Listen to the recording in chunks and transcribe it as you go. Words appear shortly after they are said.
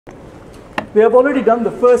We have already done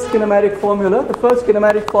the first kinematic formula. The first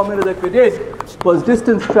kinematic formula that we did was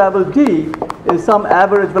distance traveled d is some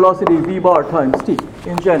average velocity v bar times t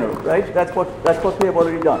in general, right? That's what we have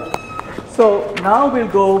already done. So now we'll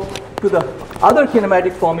go to the other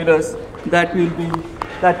kinematic formulas that we'll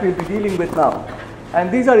be dealing with now.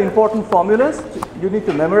 And these are important formulas. You need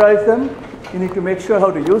to memorize them. You need to make sure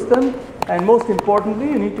how to use them. And most importantly,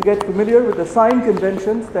 you need to get familiar with the sign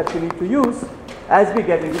conventions that we need to use as we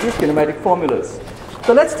get into these kinematic formulas.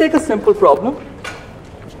 So let's take a simple problem.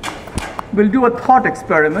 We'll do a thought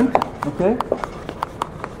experiment, okay?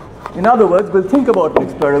 In other words, we'll think about an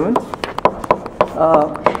experiment.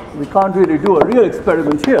 We can't really do a real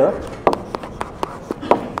experiment here.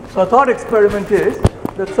 So a thought experiment is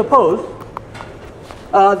that suppose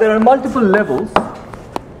there are multiple levels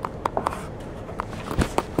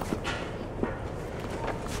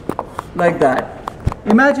like that.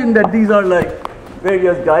 Imagine that these are like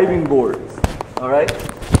various diving boards, all right?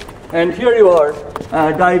 And here you are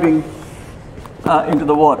diving into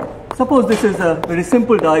the water. Suppose this is a very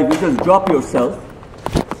simple dive. You just drop yourself.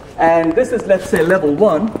 And this is, let's say, level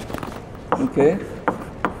 1, okay?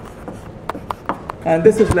 And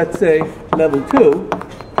this is, let's say, level 2.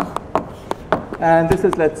 And this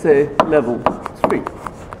is, let's say, level 3.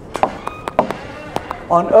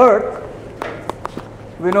 On Earth,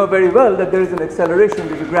 we know very well that there is an acceleration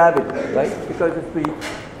due to gravity, right? Because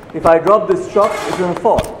if I drop this chalk, it's going to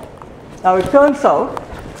fall. Now, it turns out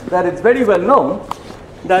that it's very well known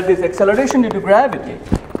that this acceleration due to gravity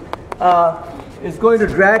is going to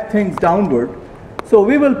drag things downward. So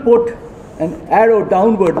we will put an arrow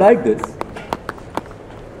downward like this,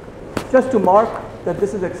 just to mark that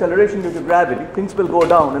this is acceleration due to gravity. Things will go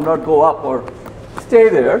down and not go up or stay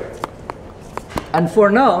there. And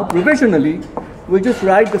for now, provisionally, we'll just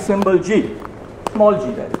write the symbol g, small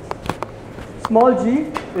g that is. Small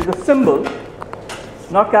g is a symbol,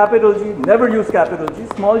 not capital G, never use capital G.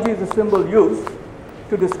 Small g is a symbol used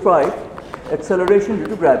to describe acceleration due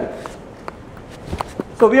to gravity.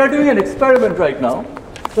 So we are doing an experiment right now.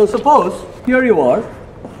 So suppose here you are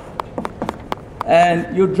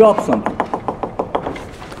and you drop something.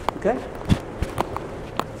 Okay?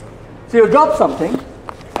 So you drop something,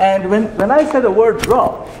 and when I say the word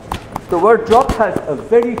drop has a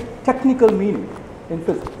very technical meaning in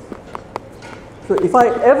physics. So if I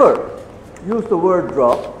ever use the word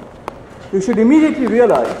drop, you should immediately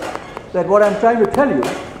realize that what I'm trying to tell you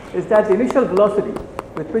is that the initial velocity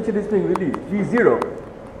with which it is being released,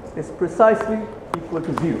 v0, is precisely equal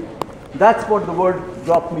to 0. That's what the word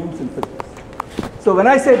drop means in physics. So when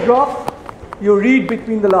I say drop, you read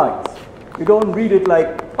between the lines. You don't read it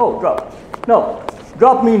like, oh, drop. No,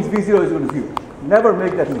 drop means v0 is equal to 0. Never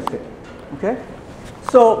make that mistake. Okay?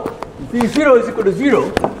 So v0 is equal to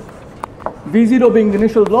 0, v0 being the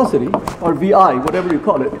initial velocity, or vi, whatever you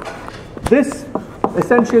call it. This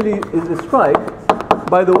essentially is described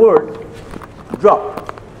by the word drop,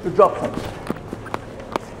 to drop something.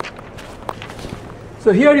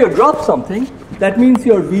 So here you drop something, that means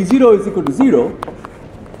your v0 is equal to 0.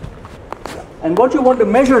 And what you want to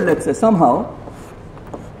measure, let's say, somehow,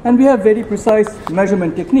 and we have very precise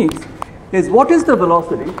measurement techniques, is what is the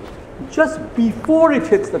velocity just before it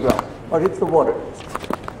hits the ground or hits the water.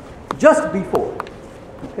 Just before.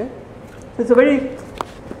 Okay? It's a very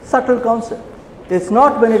subtle concept. It's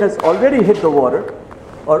not when it has already hit the water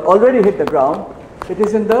or already hit the ground. It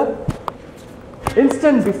is in the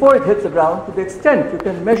instant before it hits the ground, to the extent you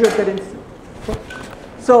can measure that instant. Okay?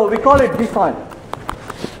 So we call it v final.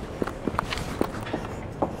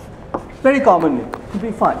 Very commonly,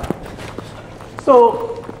 v final.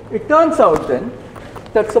 So it turns out then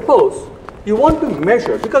that suppose you want to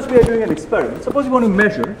measure, because we are doing an experiment, suppose you want to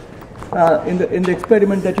measure in the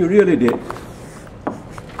experiment that you really did,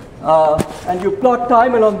 and you plot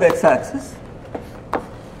time along the x-axis,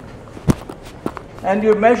 and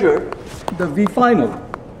you measure the v final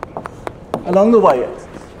along the y-axis.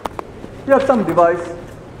 You have some device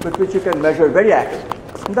with which you can measure very accurately,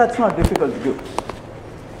 and that's not difficult to do.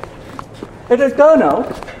 It has turned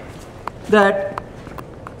out that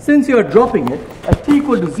since you are dropping it at t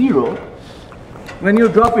equal to 0, when you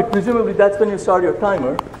drop it, presumably that's when you start your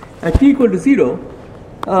timer, at t equal to 0,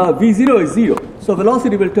 v0 is 0. So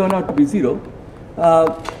velocity will turn out to be 0.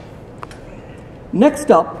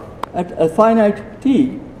 Next up, at a finite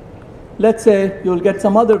t, let's say you'll get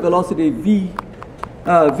some other velocity v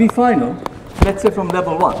final, let's say from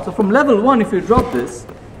level 1. So from level 1, if you drop this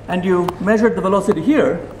and you measure the velocity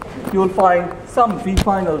here, you will find some v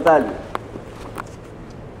final value.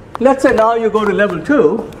 Let's say now you go to level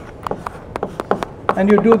 2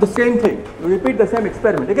 and you do the same thing. You repeat the same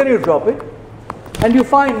experiment. Again, you drop it. And you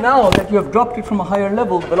find now that you have dropped it from a higher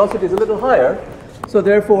level, velocity is a little higher, so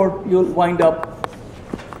therefore you'll wind up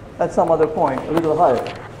at some other point a little higher.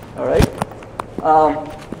 All right?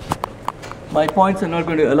 My points are not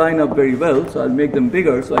going to align up very well, so I'll make them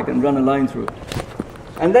bigger so I can run a line through it.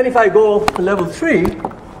 And then if I go to level 3,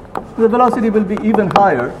 the velocity will be even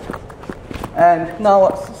higher. And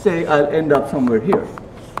now, say, I'll end up somewhere here.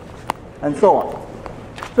 And so on.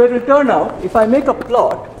 So it will turn out, if I make a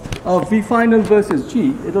plot of V final versus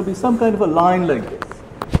G, it will be some kind of a line like this.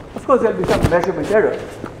 Of course, there will be some measurement error.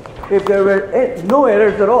 If there were no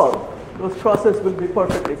errors at all, those crosses will be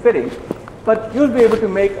perfectly fitting. But you'll be able to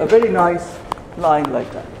make a very nice line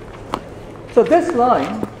like that. So this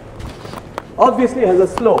line obviously has a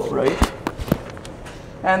slope, right?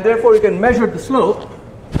 And therefore you can measure the slope.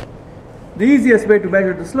 The easiest way to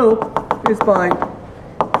measure the slope is by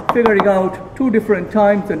figuring out 2 different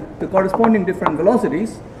times and the corresponding different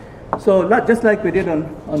velocities. So just like we did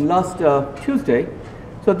on last Tuesday.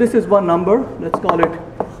 So this is one number. Let's call it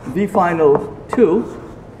V final 2.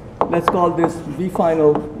 Let's call this V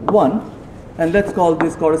final 1. And let's call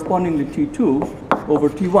this correspondingly T2 over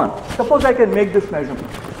T1. Suppose I can make this measurement.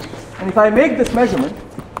 And if I make this measurement,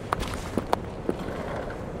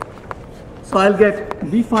 so I'll get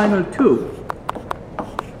V final 2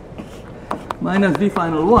 minus V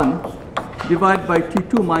final 1 divided by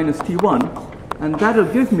T2 minus T1, and that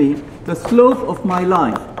will give me the slope of my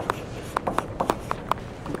line.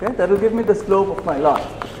 Okay, that will give me the slope of my line.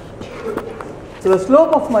 So the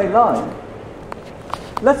slope of my line,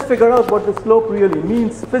 let's figure out what the slope really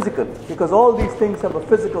means physically, because all these things have a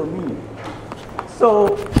physical meaning.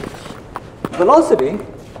 So velocity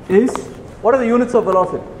is, what are the units of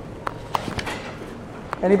velocity?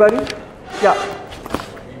 Anybody? Yeah.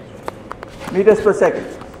 Meters per second.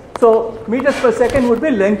 So meters per second would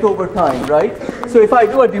be length over time, right? So if I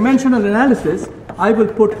do a dimensional analysis, I will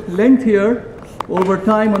put length here over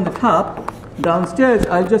time on the top. Downstairs,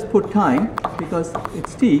 I'll just put time because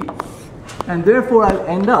it's t. And therefore, I'll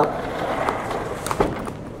end up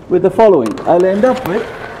with the following. I'll end up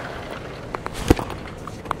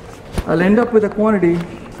with a quantity.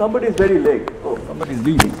 Somebody's very late. Oh, somebody's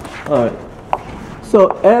leaving. All right. So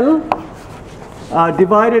L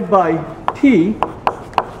divided by T,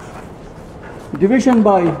 division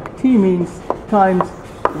by T means times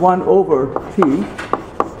 1 over T.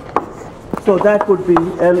 So that would be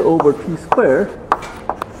L over T squared.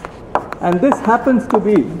 And this happens to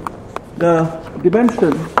be the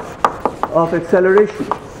dimension of acceleration.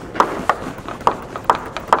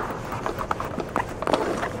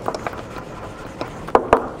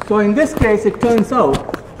 So in this case, it turns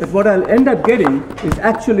out that what I'll end up getting is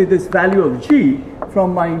actually this value of G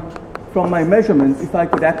from my measurements, if I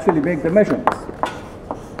could actually make the measurements.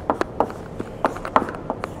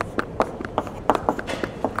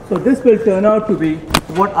 So this will turn out to be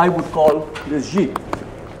what I would call this G.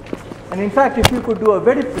 And in fact, if you could do a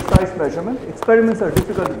very precise measurement, experiments are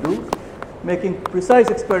difficult to do. Making precise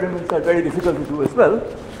experiments are very difficult to do as well.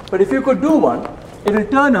 But if you could do one, it will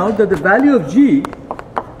turn out that the value of G,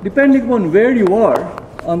 depending upon where you are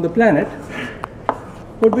on the planet,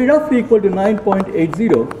 would be roughly equal to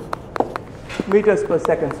 9.80 meters per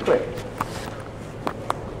second squared.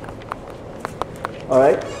 All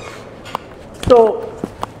right. So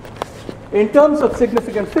in terms of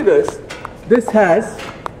significant figures, this has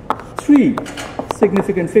 3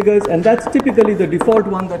 significant figures, and that's typically the default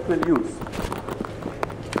one that we'll use.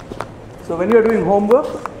 So when you're doing homework,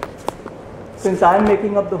 since I'm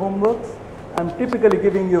making up the homework, I'm typically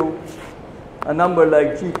giving you a number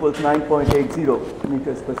like G equals 9.80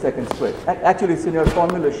 meters per second squared. Actually, it's in your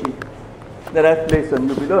formula sheet that I've placed on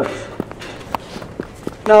UB Learns.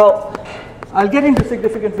 Now, I'll get into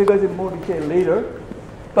significant figures in more detail later,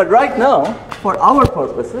 but right now, for our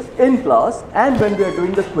purposes, in class and when we are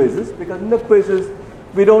doing the quizzes, because in the quizzes,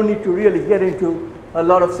 we don't need to really get into a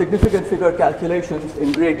lot of significant figure calculations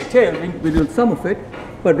in great detail. We do some of it,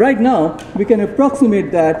 but right now, we can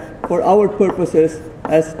approximate that for our purposes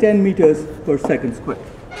as 10 meters per second squared,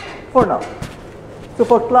 for now. So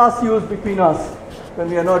for class use between us, when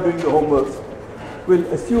we are not doing the homeworks, we'll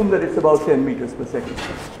assume that it's about 10 meters per second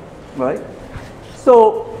squared, right?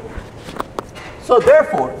 So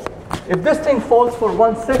therefore, if this thing falls for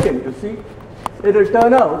 1 second, you see, it will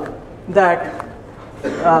turn out that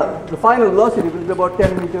the final velocity will be about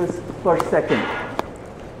 10 meters per second.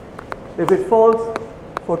 If it falls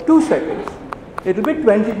for 2 seconds, it will be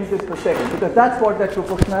 20 meters per second, because that's what that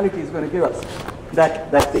proportionality is going to give us,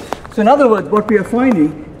 that thing. So in other words, what we are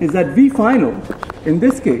finding is that V final, in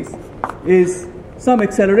this case, is some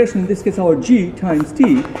acceleration, in this case our G times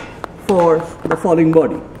T, for the falling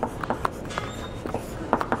body.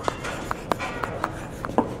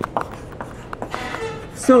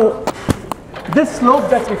 So this slope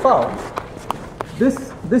that we found,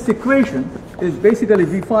 this equation is basically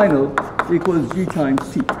v final equals g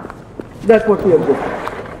times t. That's what we have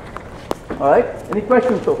done. All right? Any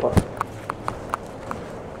questions so far?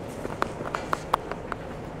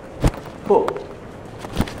 Cool.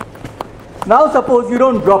 Now suppose you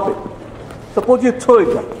don't drop it. Suppose you throw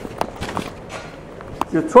it down.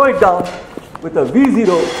 You throw it down with a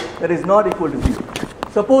v0 that is not equal to 0.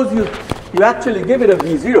 Suppose you actually give it a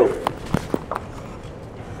v0,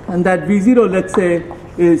 and that v0, let's say,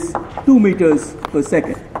 is 2 meters per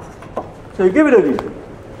second. So you give it a v0.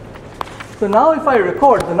 So now if I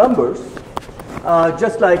record the numbers,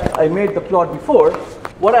 just like I made the plot before,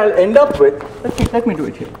 what I'll end up with, let me do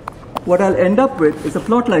it here. What I'll end up with is a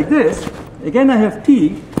plot like this. Again I have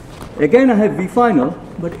t, again I have v final,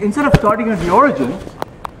 but instead of starting at the origin,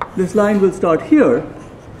 this line will start here,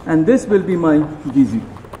 and this will be my v0.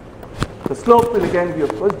 The slope will again be,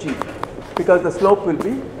 of course, g, because the slope will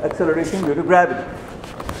be acceleration due to gravity.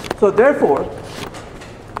 So therefore,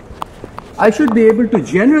 I should be able to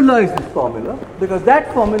generalize this formula, because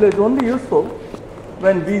that formula is only useful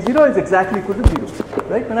when v0 is exactly equal to 0,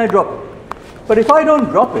 right? When I drop it. But if I don't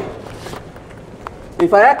drop it,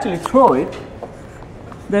 if I actually throw it,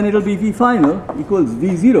 then it will be v final equals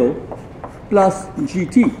v0 plus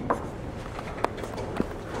gt.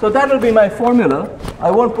 So that will be my formula. I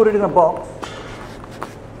won't put it in a box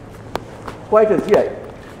quite as yet,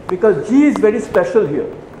 because g is very special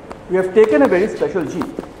here. We have taken a very special g.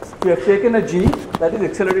 We have taken a g that is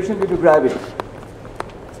acceleration due to gravity.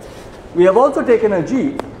 We have also taken a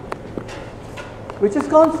g which is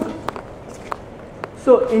constant.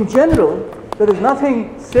 So in general, there is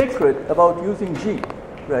nothing sacred about using g,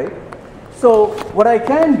 right? So what I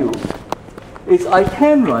can do is I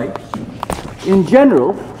can write, in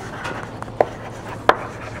general,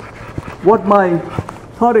 what my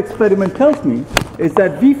thought experiment tells me is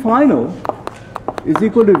that v final is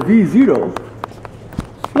equal to v0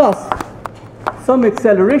 plus some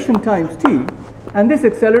acceleration times t, and this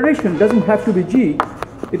acceleration doesn't have to be g,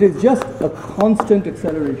 it is just a constant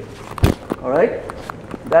acceleration. All right?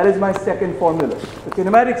 That is my second formula. The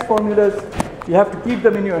kinematics formulas, you have to keep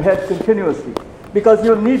them in your head continuously, because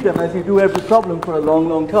you'll need them as you do every problem for a long,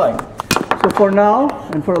 long time. So for now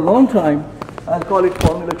and for a long time, I'll call it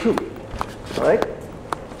formula 2. All right?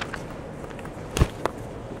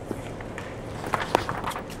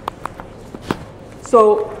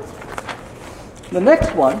 So the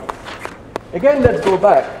next one, again, let's go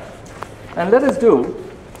back and let us do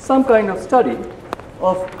some kind of study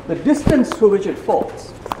of the distance through which it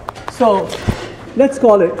falls. So let's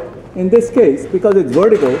call it, in this case, because it's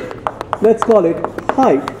vertical, let's call it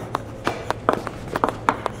height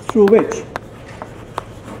through which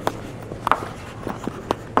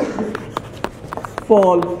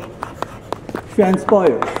fall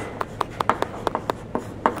transpires.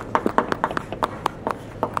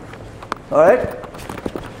 All right?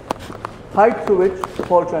 Height through which the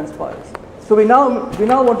fall transpires. So we now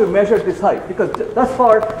want to measure this height, because thus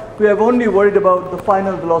far we have only worried about the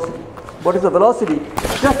final velocity. What is the velocity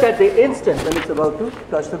just at the instant when it's about to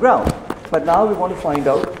touch the ground. But now we want to find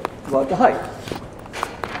out about the height.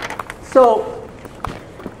 So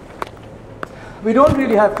we don't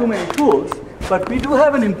really have too many tools, but we do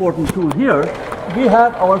have an important tool here. We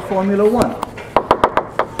have our Formula 1.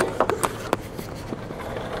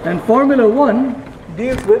 And Formula 1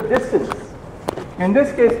 deals with distance. In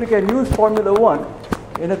this case, we can use Formula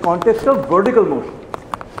 1 in a context of vertical motion.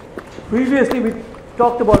 Previously, we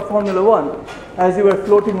talked about Formula 1 as you were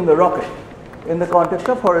floating in the rocket in the context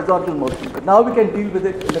of horizontal motion. But now we can deal with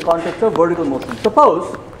it in the context of vertical motion.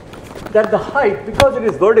 Suppose that the height, because it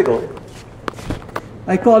is vertical,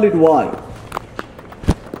 I call it y.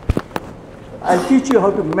 I'll teach you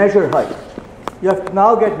how to measure height. You have to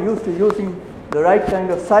now get used to using the right kind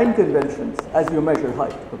of sign conventions as you measure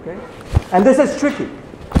height, okay? And this is tricky.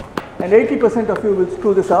 And 80% of you will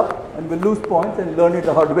screw this up and will lose points and learn it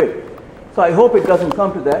the hard way. So I hope it doesn't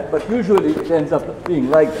come to that, but usually it ends up being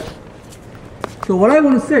like that. So what I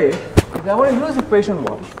want to say is I want to use equation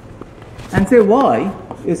 1 and say y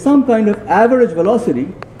is some kind of average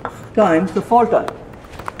velocity times the fall time.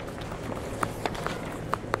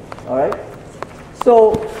 All right?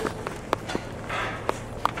 So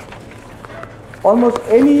almost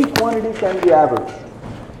any quantity can be averaged.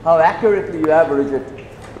 How accurately you average it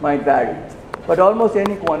might vary, but almost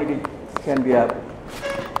any quantity can be averaged.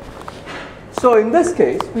 So in this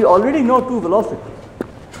case, we already know two velocities.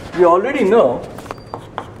 We already know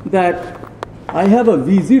that I have a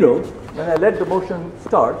v0 when I let the motion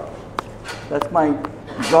start. That's my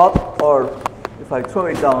drop, or if I throw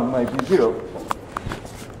it down, my v0.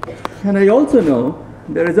 And I also know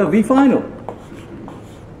there is a v final.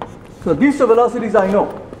 So these two velocities I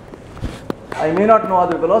know. I may not know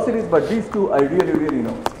other velocities, but these two I really, really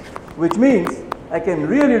know. Which means I can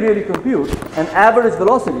really, really compute an average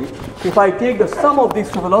velocity if I take the sum of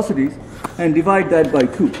these two velocities and divide that by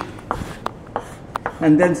 2.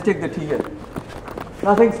 And then stick the t in.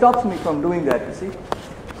 Nothing stops me from doing that, you see.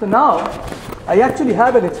 So now I actually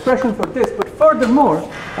have an expression for this, but furthermore,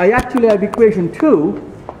 I actually have equation 2.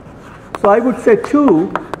 So I would say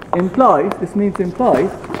 2 implies, this means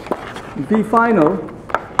implies, v final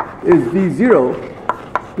is v0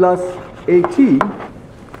 plus at.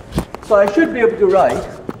 So I should be able to write,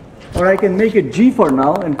 or I can make it g for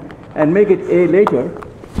now and make it a later.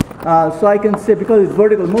 So I can say, because it's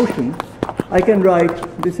vertical motion, I can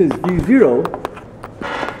write this is v0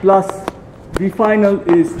 plus v final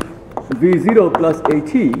is v0 plus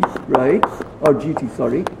at, right, or gt,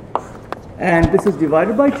 sorry, and this is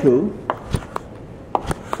divided by 2.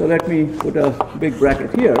 So let me put a big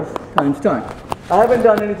bracket here, times time. I haven't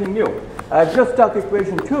done anything new. I've just stuck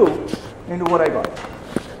equation 2 into what I got.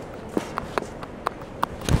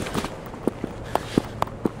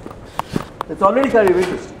 It's already kind of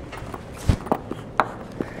interesting.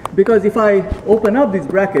 Because if I open up these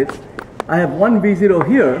brackets, I have one v0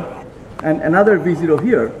 here and another v0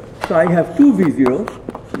 here. So I have 2 v0,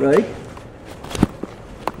 right?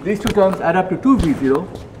 These two terms add up to 2 v0.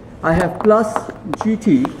 I have plus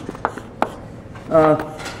gt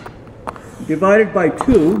divided by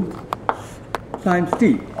 2 times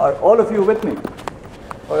t. Are all of you with me?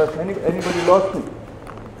 Or has anybody lost me?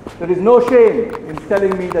 There is no shame in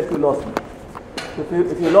telling me that you lost me.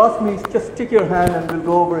 If you lost me, just stick your hand and we'll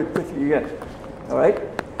go over it quickly again. All right?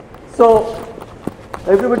 So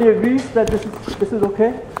everybody agrees that this is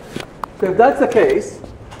okay? So if that's the case,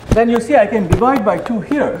 then you see I can divide by 2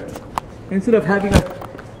 here. Instead of having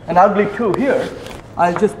an ugly 2 here,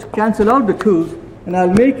 I'll just cancel out the 2's and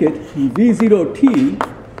I'll make it v0t,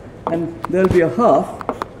 and there'll be a half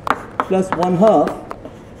plus 1/2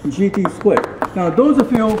 gt squared. Now those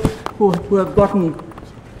of you who have gotten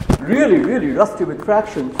really, really rusty with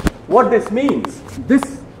fractions, what this means,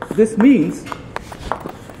 this means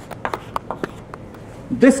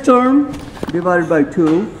this term divided by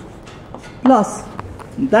 2 plus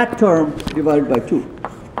that term divided by 2.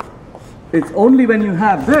 It's only when you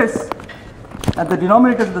have this and the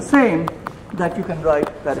denominator is the same that you can write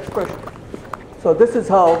that expression. So this is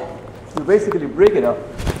how you basically break it up.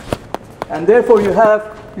 And therefore you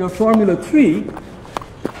have your formula 3,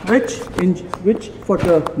 which for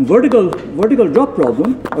the vertical drop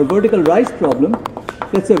problem or vertical rise problem,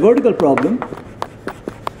 let's say vertical problem,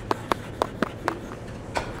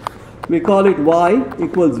 we call it y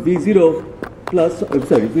equals v0 plus,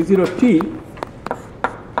 v0t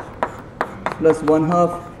plus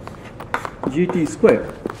 1/2 gt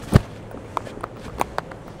squared.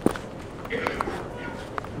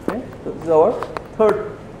 Okay, so this is our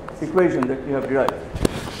third equation that we have derived.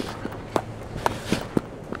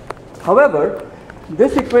 However,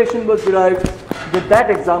 this equation was derived with that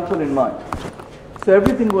example in mind. So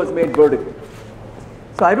everything was made vertical.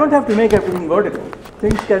 So I don't have to make everything vertical.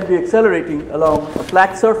 Things can be accelerating along a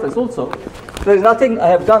flat surface also. There is nothing I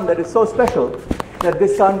have done that is so special that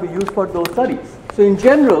this can't be used for those studies. So in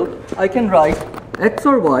general, I can write x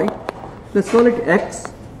or y, let's call it x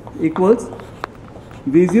equals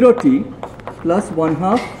v0t plus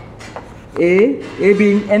 1/2 a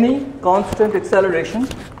being any constant acceleration.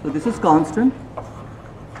 So this is constant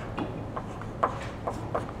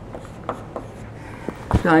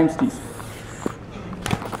times t.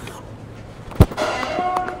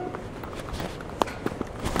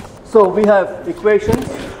 So we have equations.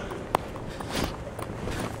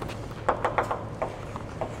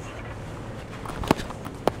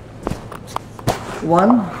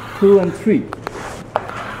 One, 2, and 3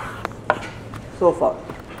 so far.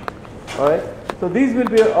 All right. So these will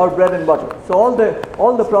be our bread and butter. So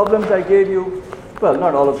all the problems I gave you, well,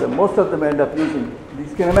 not all of them, most of them end up using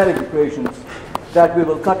these kinematic equations that we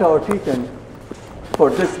will cut our teeth in for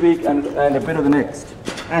this week and a bit of the next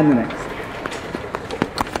and the next.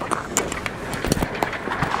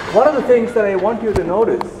 One of the things that I want you to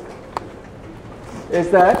notice is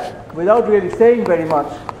that, without really saying very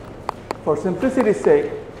much, for simplicity's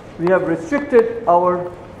sake, we have restricted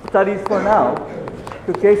our studies for now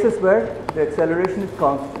to cases where the acceleration is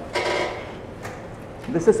constant.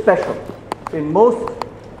 This is special. In most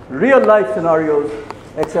real-life scenarios,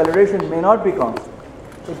 acceleration may not be constant.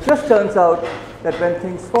 It just turns out that when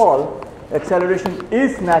things fall, acceleration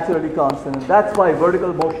is naturally constant, and that's why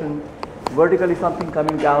vertical motion, vertically something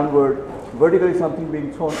coming downward, vertically something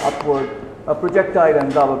being thrown upward, a projectile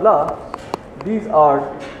and blah, blah, blah. These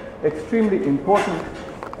are extremely important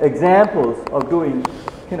examples of doing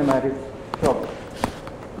kinematic problems.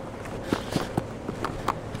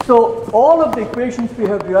 So all of the equations we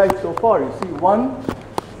have derived so far, you see 1,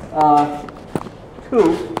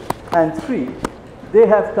 2, and 3, they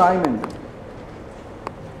have time in them.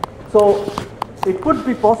 So it could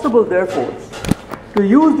be possible, therefore, to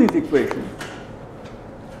use these equations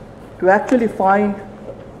to actually find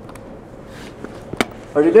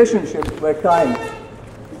a relationship where time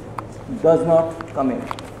does not come in.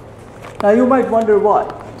 Now you might wonder why.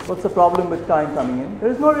 What's the problem with time coming in? There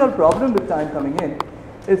is no real problem with time coming in.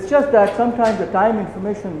 It's just that sometimes the time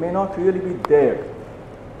information may not really be there.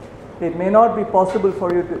 It may not be possible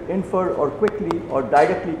for you to infer or quickly or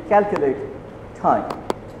directly calculate time.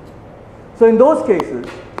 So in those cases,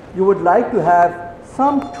 you would like to have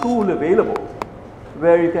some tool available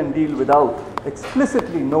where you can deal without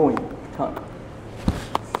explicitly knowing time.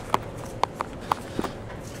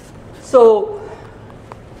 So,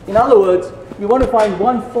 in other words, you want to find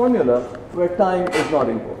one formula where time is not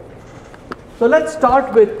involved. So let's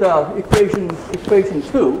start with equation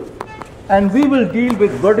 2, and we will deal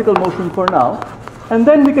with vertical motion for now, and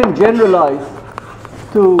then we can generalize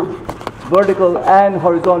to vertical and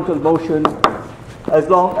horizontal motion as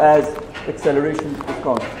long as acceleration is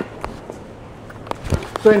constant.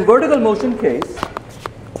 So in vertical motion case,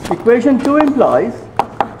 equation 2 implies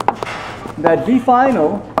that V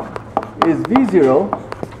final is V0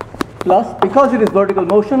 plus, because it is vertical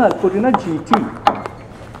motion, I'll put in a GT.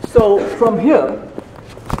 So from here,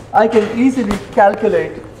 I can easily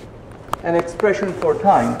calculate an expression for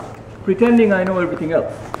time, pretending I know everything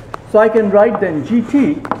else. So I can write then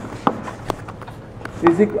GT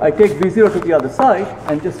is equal, I take V0 to the other side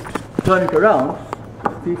and just turn it around,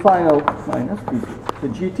 V final minus V0. So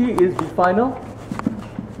GT is V final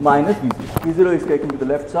minus V0. V0 is taken to the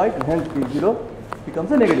left side, and hence V0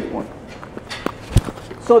 becomes a negative point.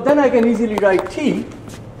 So then I can easily write T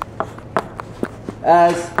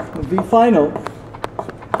as V final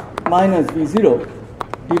minus V0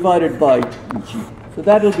 divided by G. So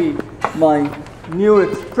that will be my new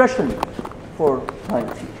expression for time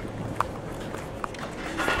T.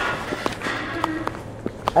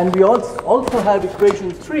 And we also have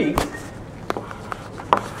equation 3.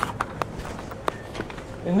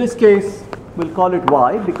 In this case, we'll call it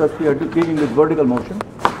Y because we are dealing with vertical motion.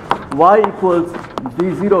 Y equals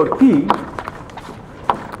V0T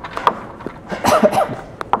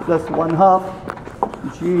plus 1/2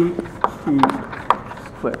 GT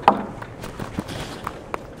squared.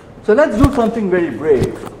 So let's do something very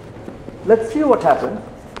brave. Let's see what happens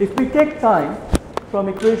if we take time from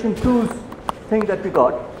equation 2's thing that we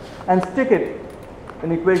got and stick it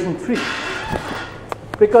in equation 3,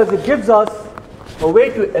 because it gives us a way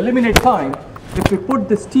to eliminate time if we put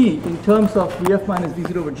this T in terms of Vf minus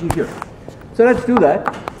V0 over G here. So let's do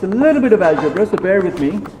that. It's a little bit of algebra, so bear with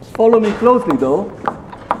me. Follow me closely though.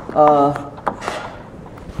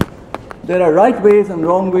 There are right ways and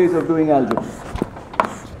wrong ways of doing algebra.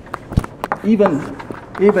 Even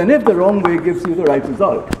if the wrong way gives you the right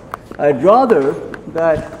result. I'd rather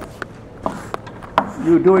that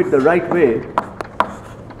you do it the right way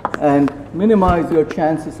and minimize your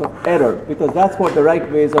chances of error, because that's what the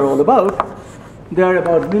right ways are all about. They are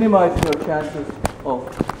about minimizing your chances of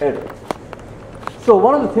error. So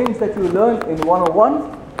one of the things that you learn in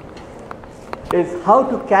 101 is how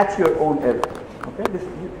to catch your own error. Okay,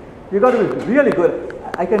 you've got to be really good.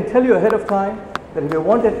 I can tell you ahead of time that if you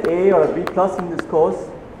want an A or a B plus in this course,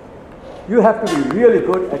 you have to be really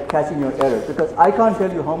good at catching your error, because I can't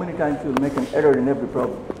tell you how many times you'll make an error in every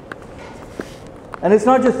problem. And it's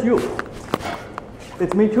not just you.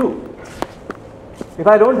 It's me too. If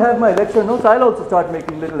I don't have my lecture notes, I'll also start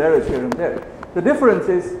making little errors here and there. The difference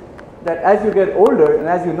is that as you get older and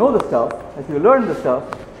as you know the stuff, as you learn the stuff,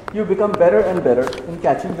 you become better and better in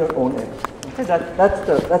catching your own errors. Okay,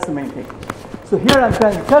 that's the main thing. So here I'm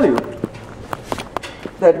trying to tell you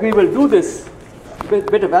that we will do this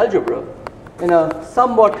bit of algebra in a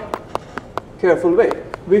somewhat careful way.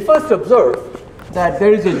 We first observe that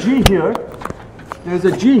there is a G here, there is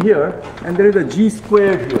a G here, and there is a G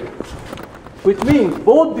squared here, which means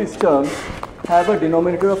both these terms have a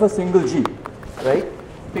denominator of a single G, right?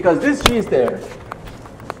 Because this G is there.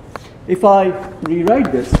 If I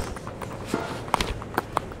rewrite this,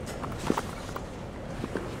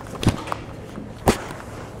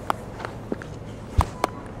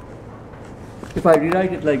 if I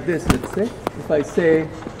rewrite it like this, let's say, if I say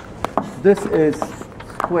this is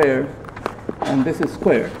square and this is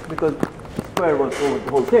square, because square was over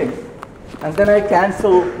the whole thing, and then I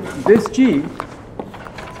cancel this G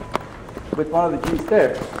with one of the g's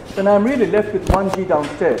there, then I'm really left with one g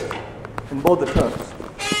downstairs in both the terms.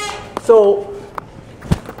 So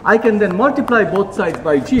I can then multiply both sides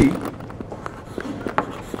by g,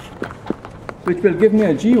 which will give me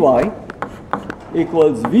a gy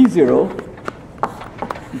equals v0,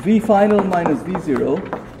 v final minus v0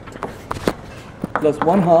 plus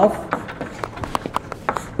 1/2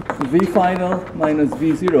 v final minus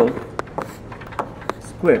v0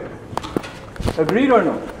 squared. Agreed or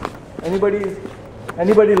no?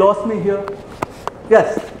 Anybody lost me here?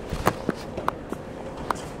 Yes.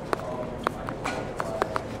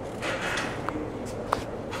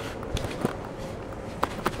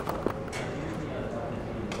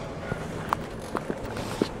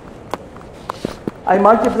 I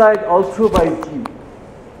multiplied all through by g.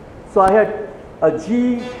 So I had a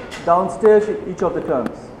g downstairs in each of the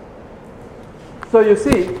terms. So you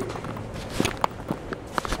see,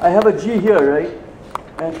 I have a g here, right?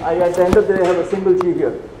 And at the end of the day, I have a single g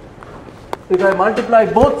here. If I multiply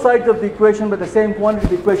both sides of the equation by the same quantity,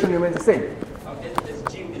 the equation remains the same. Okay, is it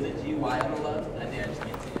gy on the left? I think I just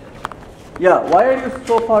can't see it. Yeah, why are you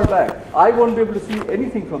so far back? I won't be able to see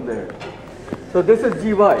anything from there. So this is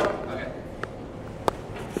gy. Okay.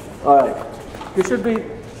 All right. You should be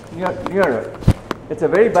nearer. It's a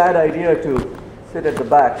very bad idea to sit at the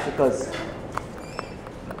back because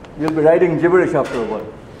you'll be writing gibberish after a while.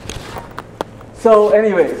 So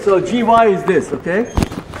anyway, so gy is this, okay?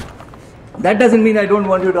 That doesn't mean I don't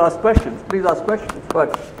want you to ask questions. Please ask questions,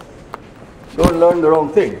 but don't learn the wrong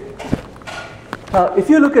thing. Now, if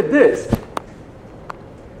you look at this,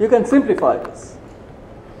 you can simplify this.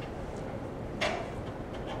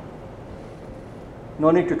 No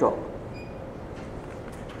need to talk.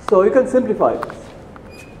 So you can simplify this.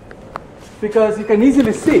 Because you can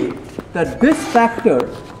easily see that this factor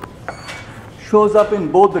shows up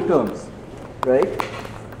in both the terms, right?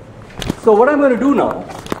 So what I'm going to do now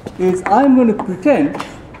is I'm going to pretend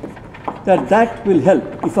that that will help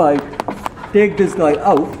if I take this guy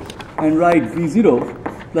out and write v0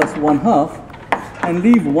 plus 1/2 and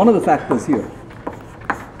leave one of the factors here.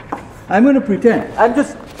 I'm going to pretend. I'm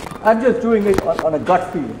just doing it on a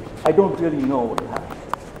gut feeling. I don't really know what will happen.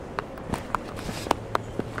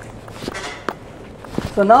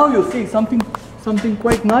 So now you see something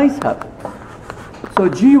quite nice happen. So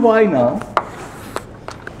gy now,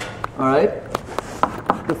 all right,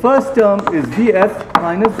 the first term is vf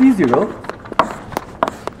minus v0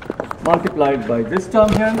 multiplied by this term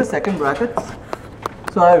here in the second bracket.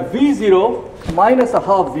 So I have v0 minus a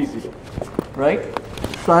half v0, right?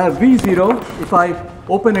 So I have v0, if I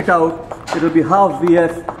open it out, it will be half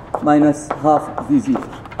vf minus half v0.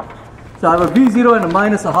 So I have a v0 and a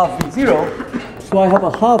minus a half v0. So I have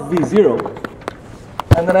a half v0,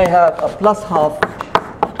 and then I have a plus half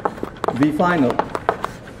v final,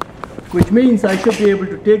 which means I should be able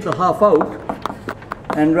to take the half out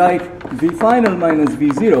and write v final minus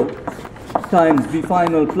v0 times v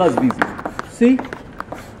final plus v0. See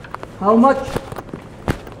how much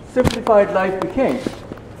simplified life became,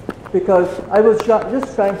 because I was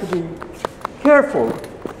just trying to be careful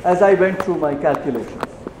as I went through my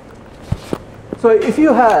calculations. So if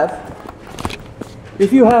you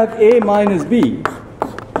have a minus b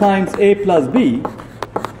times a plus b,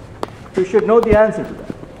 you should know the answer to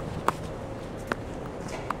that.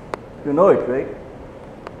 You know it, right?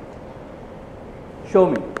 Show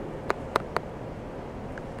me.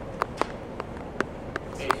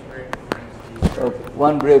 Okay,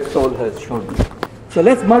 one brave soul has shown me. So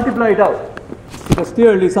let's multiply it out, because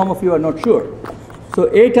clearly some of you are not sure. So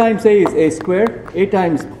a times a is a squared, a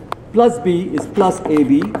times plus b is plus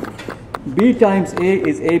ab, b times a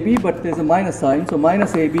is ab, but there's a minus sign, so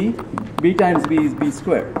minus ab, b times b is b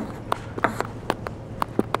squared.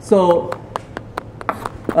 So,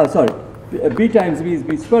 b times b is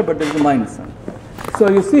b squared, but there's a minus sign. So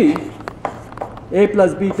you see, a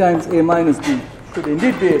plus b times a minus b should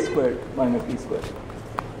indeed be a squared minus b squared.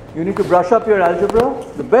 You need to brush up your algebra.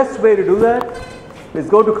 The best way to do that is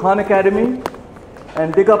go to Khan Academy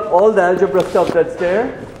and dig up all the algebra stuff that's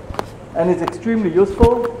there. And it's extremely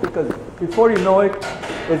useful because before you know it,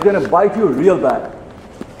 it's going to bite you real bad.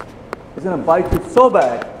 It's going to bite you so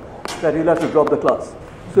bad that you'll have to drop the class.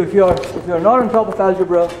 So if you're not on top of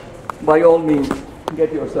algebra, by all means,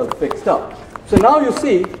 get yourself fixed up. So now you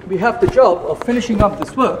see, we have the job of finishing up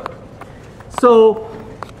this work. So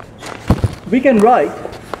we can write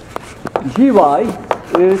gy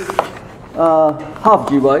is half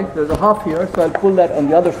gy. There's a half here, so I'll pull that on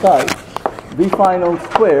the other side. V final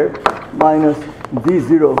squared minus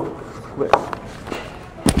v0 squared.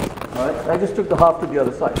 All right, I just took the half to the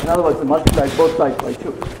other side. In other words, I multiplied both sides by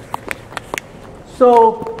 2.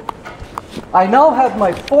 So I now have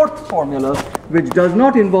my fourth formula, which does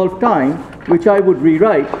not involve time, which I would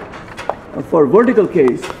rewrite for vertical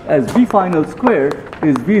case as V final squared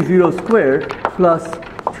is V0 squared plus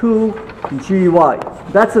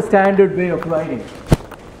 2GY. That's the standard way of writing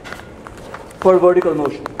for vertical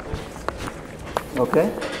motion.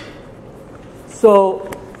 Okay? So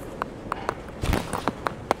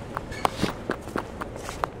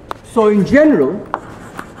in general,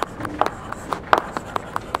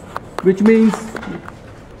 which means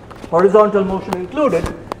horizontal motion included,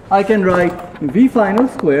 I can write V final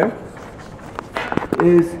square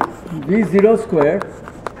is V0 square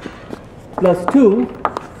plus 2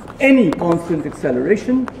 any constant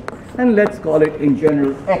acceleration, and let's call it in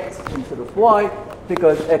general x instead of y,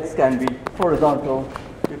 because x can be horizontal.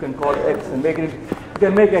 You can call it x and make it, you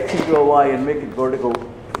can make x into a y and make it vertical,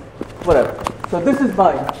 whatever. So this is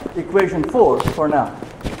my equation 4 for now.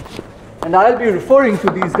 And I'll be referring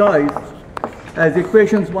to these guys as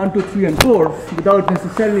equations 1, 2, 3, and 4 without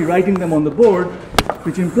necessarily writing them on the board,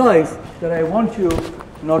 which implies that I want you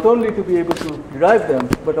not only to be able to derive them,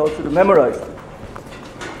 but also to memorize them.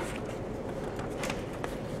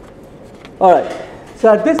 All right,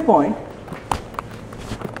 so at this point,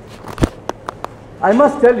 I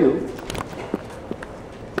must tell you,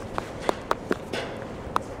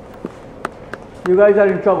 you guys are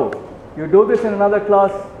in trouble. You do this in another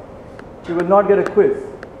class, you will not get a quiz,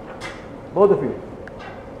 both of you.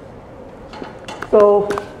 So,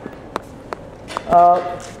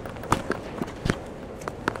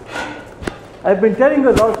 I've been telling you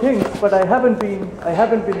a lot of things, but I haven't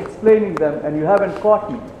been explaining them, and you haven't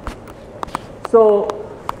caught me. So,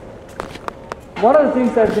 one of the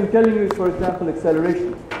things I've been telling you is, for example,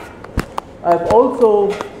 acceleration. I've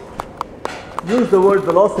also used the word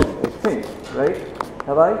velocity, I think, right?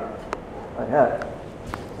 Have I? I have.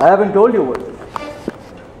 I haven't told you what it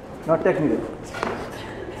is. Not technically.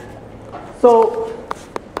 So,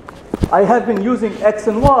 I have been using x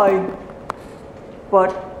and y,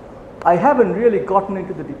 but I haven't really gotten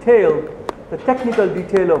into the detail, the technical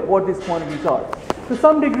detail of what these quantities are. To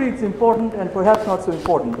some degree it's important and perhaps not so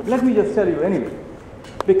important, but let me just tell you anyway,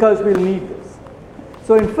 because we'll need this.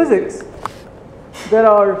 So in physics, there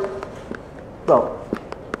are, well,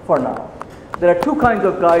 for now, there are two kinds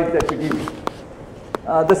of guys that we deal with.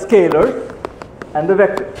 The scalars and the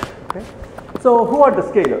vectors. Okay? So who are the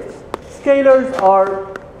scalars? Scalars are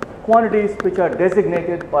quantities which are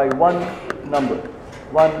designated by one number,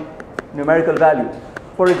 one numerical value.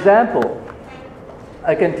 For example,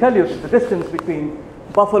 I can tell you that the distance between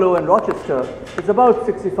Buffalo and Rochester is about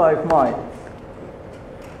 65 miles.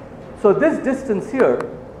 So this distance here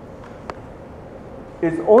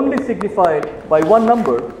is only signified by one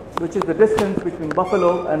number, which is the distance between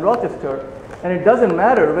Buffalo and Rochester, and it doesn't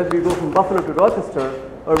matter whether you go from Buffalo to Rochester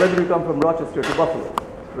or whether you come from Rochester to Buffalo,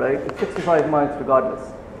 right? It's 65 miles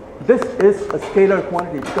regardless. This is a scalar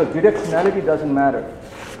quantity because directionality doesn't matter.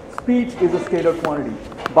 Speed is a scalar quantity.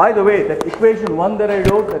 By the way, that equation 1 that I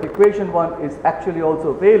wrote, that equation 1 is actually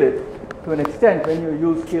also valid to an extent when you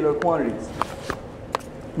use scalar quantities.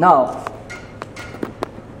 Now,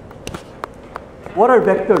 what are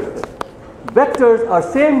vectors then? Vectors are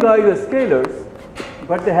same guys as scalars,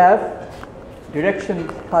 but they have direction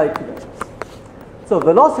tied to them. So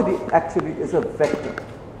velocity actually is a vector,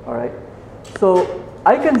 all right? So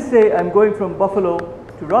I can say I'm going from Buffalo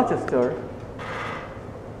to Rochester,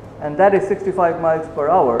 and that is 65 miles per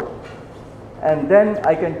hour, and then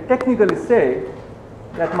I can technically say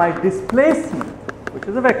that my displacement, which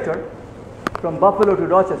is a vector, from Buffalo to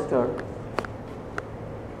Rochester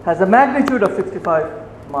has a magnitude of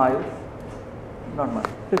 65 miles, not miles,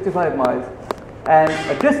 65 miles, and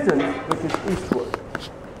a distance which is eastward.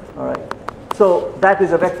 All right. So that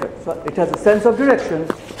is a vector. So it has a sense of direction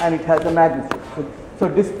and it has a magnitude. So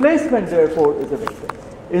displacement therefore is a vector.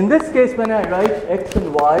 In this case, when I write x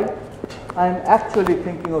and y, I am actually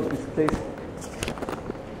thinking of displacement.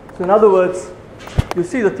 So in other words, you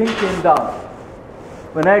see the thing came down.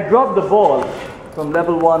 When I dropped the ball from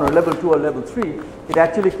level 1 or level 2 or level 3, it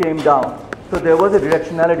actually came down. So there was a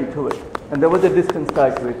directionality to it, and there was a distance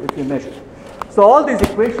tied to it which we measured. So all these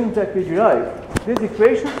equations that we derive, these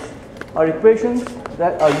equations are equations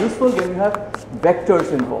that are useful when you have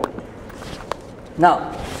vectors involved.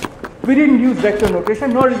 Now, we didn't use vector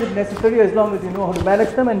notation, nor is it necessary as long as you know how to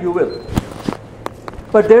manage them, and you will.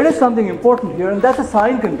 But there is something important here, and that's a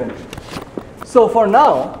sign convention. So for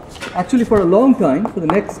now, actually for a long time, for the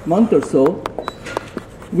next month or so,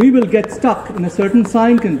 we will get stuck in a certain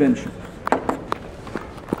sign convention.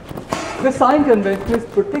 This sign convention is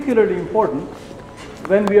particularly important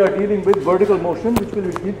when we are dealing with vertical motion, which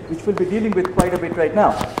we'll be dealing with quite a bit right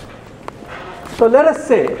now. So let us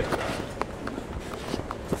say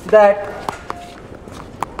that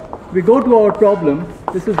we go to our problem.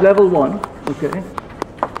 This is level 1, okay?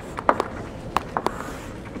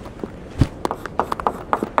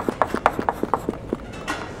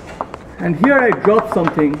 And here I drop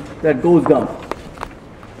something that goes down.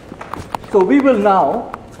 So we will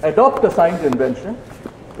now adopt a sign convention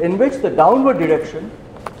in which the downward direction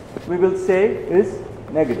we will say is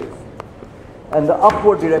negative, and the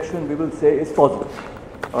upward direction we will say is positive.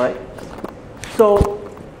 All right? So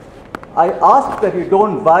I ask that you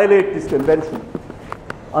don't violate this convention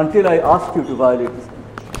until I ask you to violate this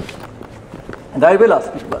convention. And I will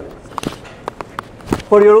ask you to violate this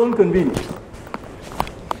for your own convenience.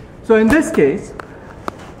 So in this case,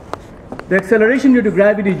 the acceleration due to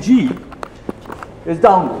gravity g is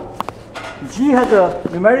downward. G has a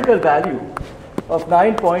numerical value of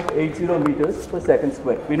 9.80 meters per second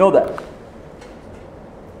squared. We know that.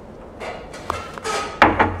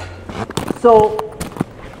 So,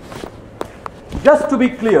 just to be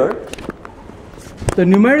clear, the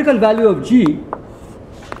numerical value of g,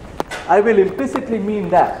 I will implicitly mean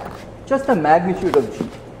that, just the magnitude of g.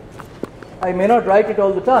 I may not write it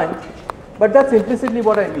all the time, but that's implicitly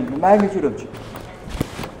what I mean, the magnitude of g.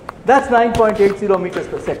 That's 9.80 meters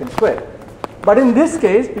per second squared. But in this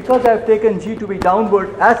case, because I have taken g to be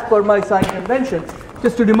downward as per my sign convention,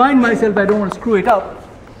 just to remind myself I don't want to screw it up,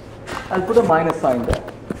 I'll put a minus sign there.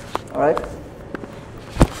 Alright?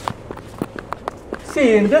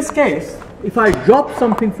 See, in this case, if I drop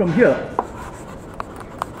something from here,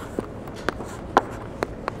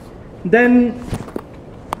 then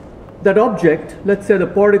that object, let's say the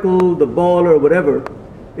particle, the ball or whatever,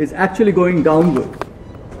 is actually going downward.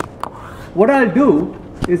 What I'll do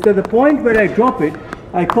is that the point where I drop it,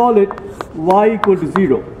 I call it y equal to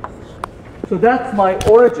 0. So that's my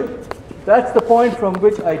origin. That's the point from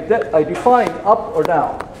which I define up or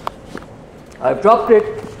down. I've dropped it,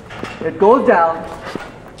 it goes down,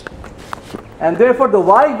 and therefore the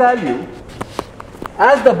y value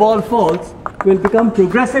as the ball falls will become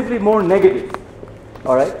progressively more negative.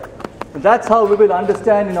 Alright? That's how we will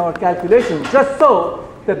understand in our calculation, just so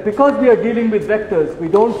that because we are dealing with vectors, we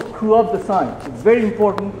don't screw up the sign. It's very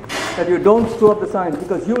important that you don't screw up the sign,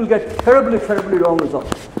 because you will get terribly, terribly wrong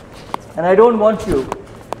results. And I don't want you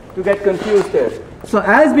to get confused there. So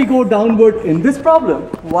as we go downward in this problem,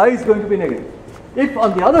 y is going to be negative. If,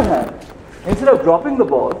 on the other hand, instead of dropping the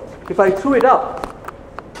ball, if I threw it up,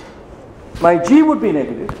 my g would be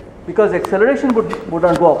negative, because acceleration would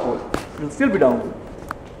not go upward. It will still be downward.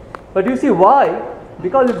 But you see, y,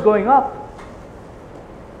 because it's going up,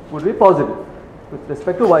 would be positive with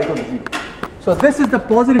respect to y equal to 0. So this is the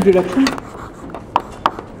positive direction,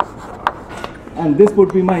 and this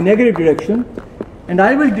would be my negative direction, and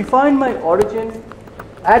I will define my origin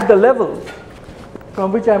at the level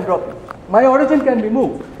from which I am dropping. My origin can be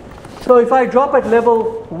moved. So if I drop at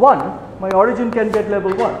level 1, my origin can be at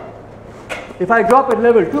level 1. If I drop at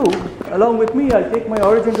level 2, along with me, I'll take my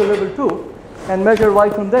origin to level 2 and measure y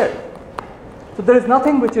from there. So there is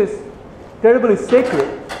nothing which is terribly sacred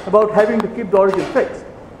about having to keep the origin fixed.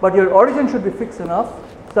 But your origin should be fixed enough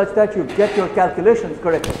such that you get your calculations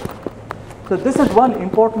correctly. So this is one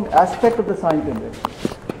important aspect of the sign convention.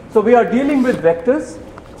 So we are dealing with vectors.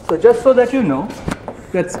 So just so that you know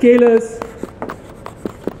that scalars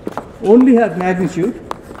only have magnitude,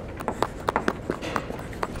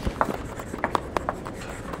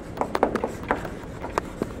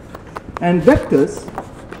 and vectors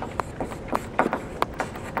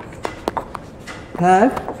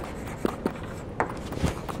have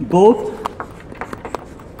both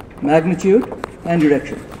magnitude and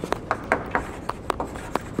direction.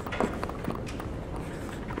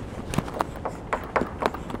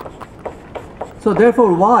 So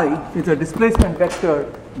therefore y is a displacement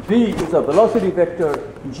vector, v is a velocity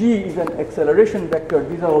vector, g is an acceleration vector.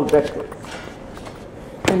 These are all vectors.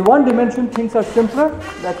 In one dimension things are simpler.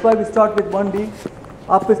 That's why we start with 1D.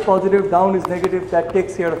 Up is positive, down is negative. That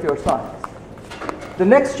takes care of your signs. The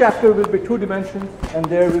next chapter will be 2 dimensions, and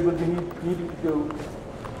there we will be needing to do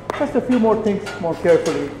just a few more things more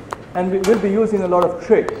carefully, and we will be using a lot of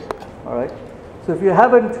trig. All right. So if you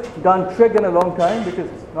haven't done trig in a long time, which is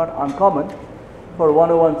not uncommon for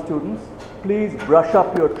 101 students, please brush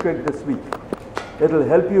up your trig this week. It will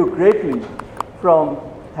help you greatly from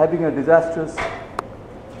having a disastrous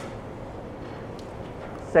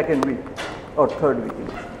second week or third week.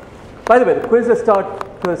 By the way, the quizzes start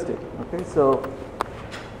Thursday. Okay, so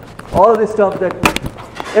all this stuff, that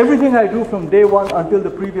everything I do from day 1 until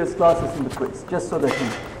the previous class is in the quiz, just so that you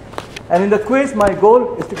know. And in the quiz, my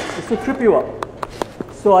goal is to trip you up,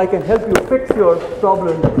 so I can help you fix your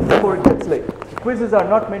problem before it gets late. quizzes are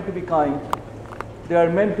not meant to be kind. They are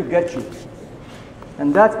meant to get you.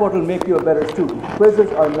 And that's what will make you a better student.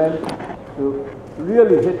 Quizzes are meant to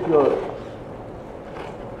really hit your...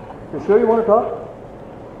 You sure you want to talk?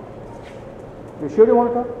 You sure you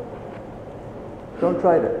want to talk? Don't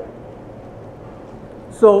try that.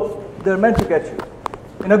 So they're meant to get you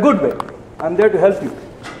in a good way. I'm there to help you.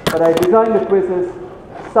 But I designed the quizzes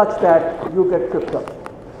such that you get tripped up.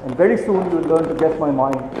 And very soon you'll learn to guess my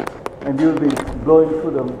mind and you'll be blowing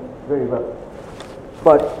through them very well.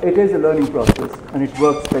 But it is a learning process and it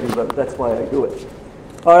works very well. That's why I do it.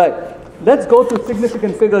 All right, let's go to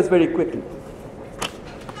significant figures very quickly.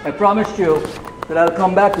 I promised you that I'll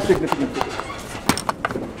come back to significant figures.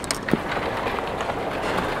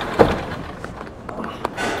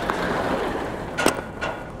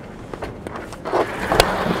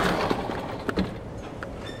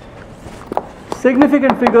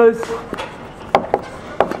 Significant figures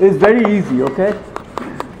is very easy, okay?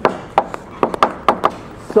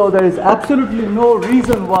 So there is absolutely no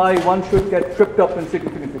reason why one should get tripped up in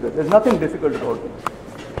significant figures. There's nothing difficult about it.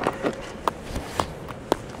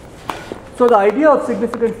 So the idea of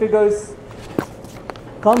significant figures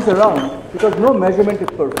comes around because no measurement is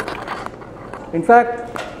perfect. In fact,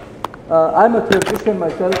 I'm a theoretician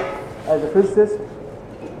myself as a physicist,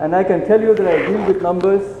 and I can tell you that I deal with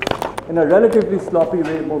numbers in a relatively sloppy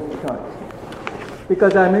way most of the time.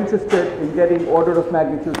 Because I'm interested in getting order of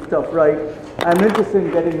magnitude stuff right. I'm interested in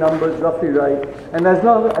getting numbers roughly right. And as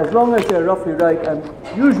long as they're roughly right, I'm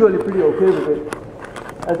usually pretty okay with it.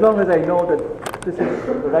 As long as I know that this is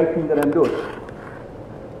the right thing that I'm doing.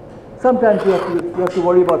 Sometimes you have to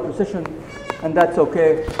worry about precision, and that's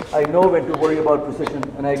okay. I know when to worry about precision,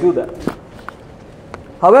 and I do that.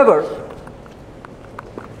 However,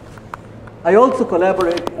 I also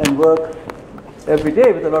collaborate and work every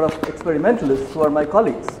day with a lot of experimentalists who are my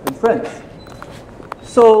colleagues and friends.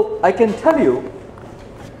 So I can tell you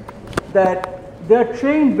that they're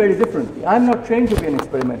trained very differently. I'm not trained to be an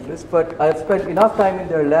experimentalist, but I've spent enough time in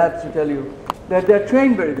their labs to tell you that they're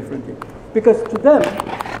trained very differently. Because to them,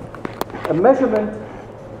 a measurement,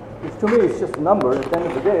 which to me is just a number at the end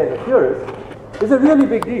of the day as a theorist, is a really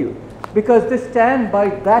big deal. Because they stand by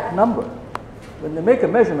that number. When they make a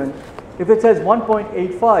measurement, if it says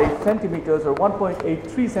 1.85 centimeters or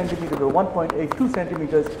 1.83 centimeters or 1.82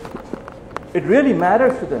 centimeters, it really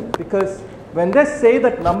matters to them because when they say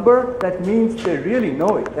that number, that means they really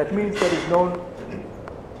know it. That means that it's known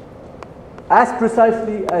as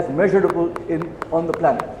precisely as measurable on the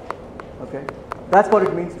planet. Okay? That's what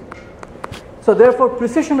it means. So therefore,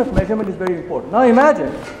 precision of measurement is very important. Now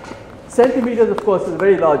imagine, centimeters of course is a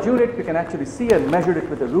very large unit. We can actually see and measure it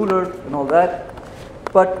with a ruler and all that.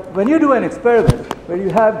 But when you do an experiment where you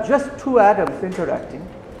have just two atoms interacting,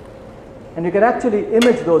 and you can actually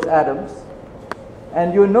image those atoms,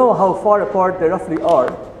 and you know how far apart they roughly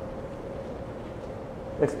are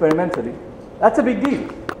experimentally, that's a big deal.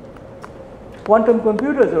 Quantum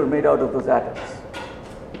computers are made out of those atoms.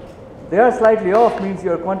 They are slightly off means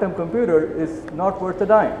your quantum computer is not worth a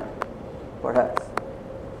dime, perhaps.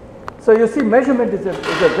 So you see, measurement is a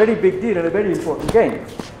very big deal and a very important game.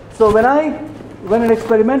 So when an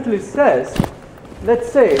experimentalist says,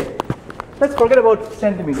 let's forget about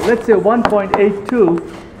centimeters, let's say 1.82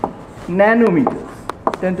 nanometers,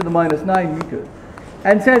 10 to the minus 9 meters,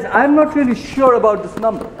 and says, I'm not really sure about this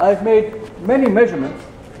number. I've made many measurements,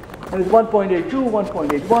 and it's 1.82,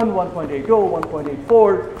 1.81, 1.80,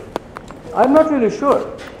 1.84. I'm not really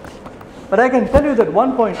sure. But I can tell you that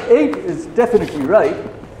 1.8 is definitely right,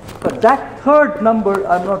 but that third number,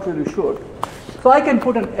 I'm not really sure. So I can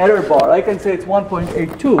put an error bar. I can say it's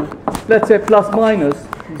 1.82, let's say plus minus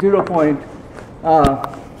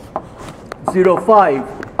 0.05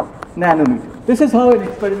 nanometer. This is how an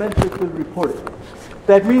experimentalist will report it.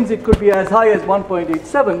 That means it could be as high as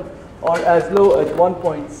 1.87 or as low as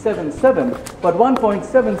 1.77, but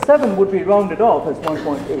 1.77 would be rounded off as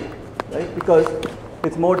 1.8, right? Because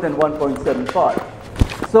it's more than 1.75.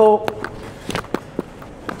 So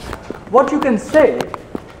what you can say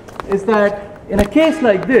is that in a case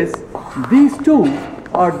like this, these two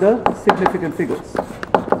are the significant figures.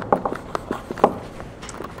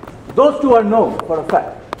 Those two are known for a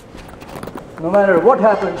fact. No matter what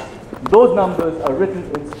happens, those numbers are written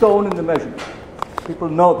in stone in the measurement. People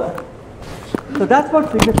know that. So that's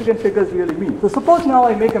what significant figures really mean. So suppose now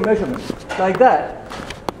I make a measurement like that,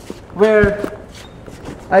 where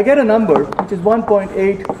I get a number which is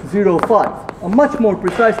 1.805, a much more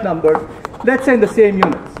precise number, let's say in the same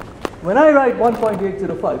units. When I write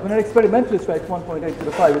 1.805, when an experimentalist writes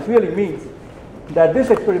 1.805, it really means that this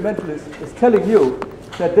experimentalist is telling you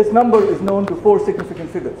that this number is known to 4 significant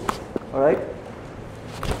figures. All right?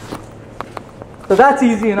 So that's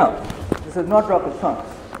easy enough. This is not rocket science.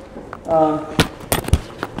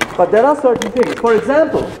 But there are certain things. For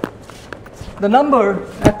example, the number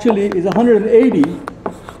actually is 180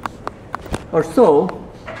 or so,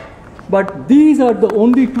 but these are the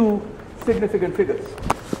only two significant figures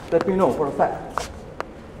that we know for a fact.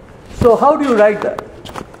 So how do you write that?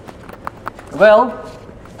 Well,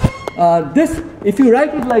 this, if you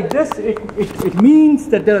write it like this, it means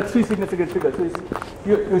that there are three significant figures. So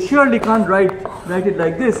you surely can't write it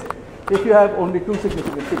like this if you have only two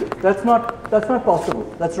significant figures. That's not possible.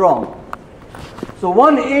 That's wrong. So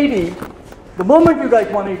 180, the moment you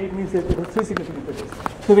write 180, it means that it has three significant figures.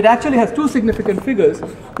 So if it actually has two significant figures,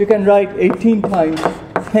 you can write 18 times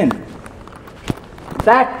 10.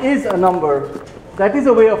 That is a number, that is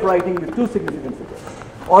a way of writing the two significant figures.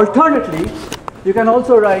 Alternately, you can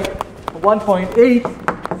also write 1.8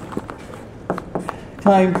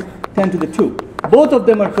 times 10 to the 2. Both of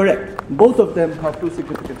them are correct. Both of them have two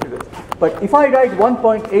significant figures. But if I write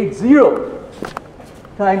 1.80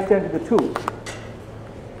 times 10 to the 2,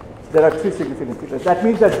 there are three significant figures. That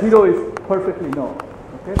means that 0 is perfectly known.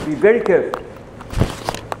 Okay? Be very careful.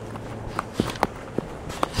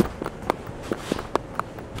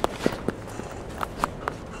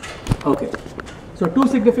 Okay. So two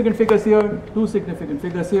significant figures here, two significant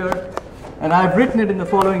figures here, and I've written it in the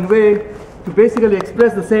following way to basically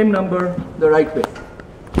express the same number the right way,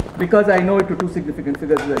 because I know it to two significant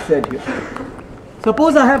figures, as I said here.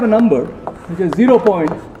 Suppose I have a number which is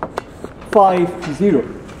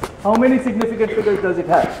 0.50. How many significant figures does it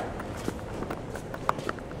have?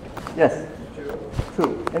 Yes?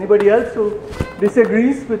 2. Anybody else who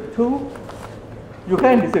disagrees with 2? You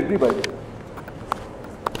can disagree, by the way.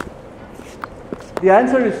 The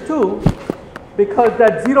answer is 2 because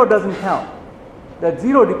that 0 doesn't count. That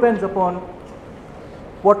 0 depends upon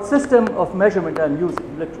what system of measurement I'm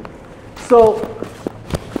using, literally. So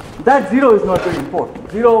that 0 is not very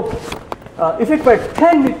important. 0, if it were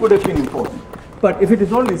 10, it would have been important. But if it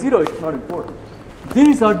is only 0, it's not important.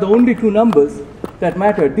 These are the only two numbers that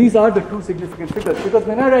matter. These are the two significant figures. Because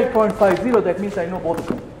when I write 0.50, that means I know both of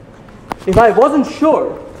them. If I wasn't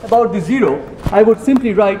sure about the 0, I would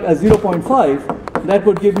simply write a 0.5. That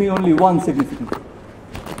would give me only one significant figure.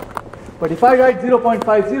 But if I write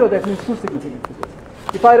 0.50, that means two significant figures.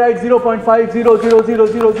 If I write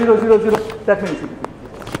 0.50000000, that means significant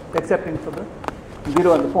figures, excepting for the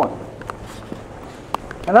 0 and the point.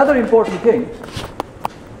 Another important thing,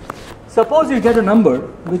 suppose you get a number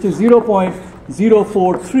which is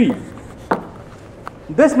 0.043.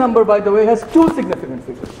 This number, by the way, has two significant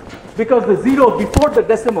figures because the 0 before the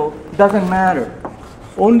decimal doesn't matter.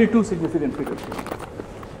 Only two significant figures.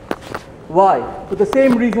 Why? For the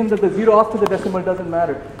same reason that the 0 after the decimal doesn't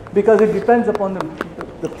matter, because it depends upon the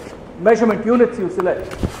measurement units you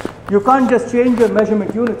select. You can't just change your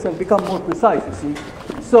measurement units and become more precise, you see.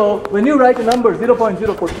 So when you write a number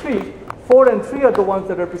 0.043, 4 and 3 are the ones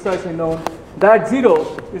that are precisely known. That 0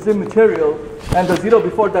 is immaterial, and the 0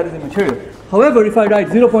 before that is immaterial. However, if I write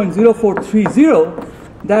 0.0430,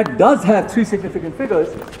 that does have three significant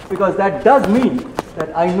figures, because that does mean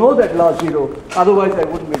that I know that last 0, otherwise I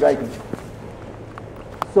wouldn't be writing it.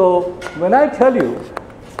 So when I tell you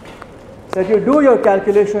that you do your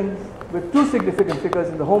calculation with two significant figures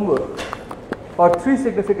in the homework, or three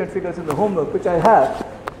significant figures in the homework, which I have,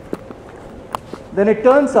 then it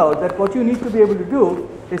turns out that what you need to be able to do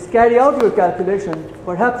is carry out your calculation,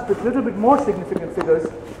 perhaps with a little bit more significant figures,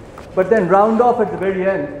 but then round off at the very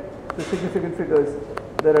end the significant figures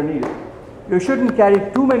that are needed. You shouldn't carry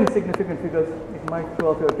too many significant figures. It might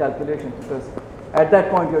throw off your calculation, because at that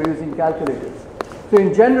point you're using calculators. So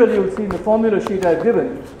in general, you'll see in the formula sheet I've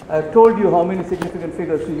given, I've told you how many significant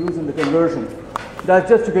figures to use in the conversion. That's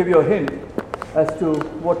just to give you a hint as to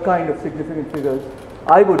what kind of significant figures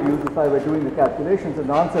I would use if I were doing the calculations, and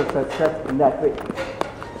the answers are set in that way.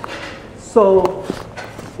 So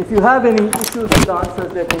if you have any issues with the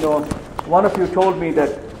answers, let me know. One of you told me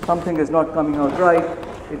that something is not coming out right.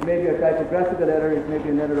 It may be a typographical error, it may be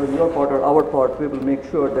an error on your part or our part. We will make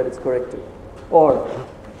sure that it's corrected. Or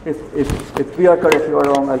if we are correct, you are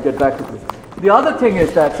wrong, I'll get back to you. The other thing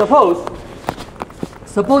is that suppose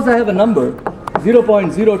I have a number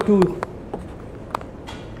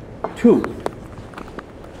 0.022.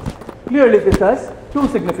 Clearly this has two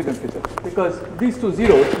significant figures, because these two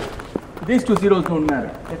zeros don't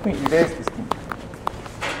matter. Let me erase this thing.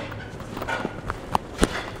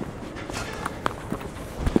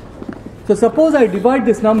 So suppose I divide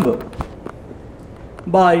this number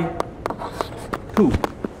by 2,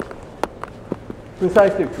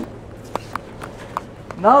 precisely 2.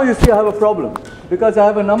 Now you see I have a problem, because I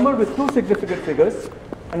have a number with two significant figures,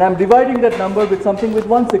 and I'm dividing that number with something with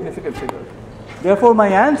one significant figure. Therefore, my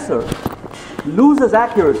answer loses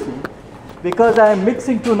accuracy because I am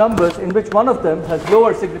mixing two numbers in which one of them has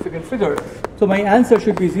lower significant figures. So my answer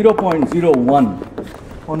should be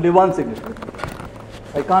 0.01, only one significant figure.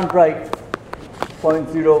 I can't write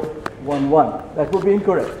 0.011. That would be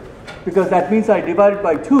incorrect because that means I divided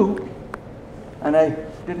by 2 and I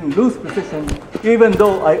didn't lose precision even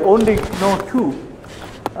though I only know 2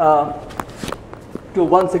 to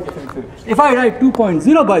one significant figure. If I write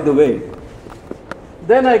 2.0, by the way,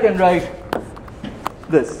 then I can write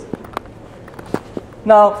this.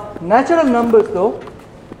 Now, natural numbers, though,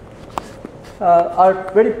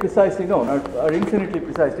 are very precisely known, are infinitely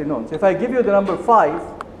precisely known. So if I give you the number 5,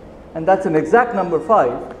 and that's an exact number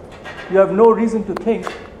 5, you have no reason to think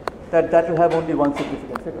that that will have only one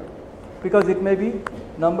significant figure, because it may be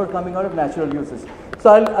number coming out of natural uses.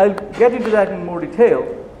 So I'll get into that in more detail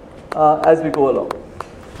as we go along.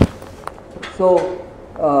 So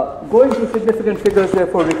going through significant figures,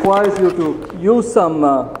 therefore, requires you to use some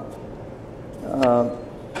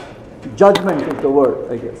judgment is the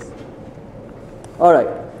word, I guess. All right,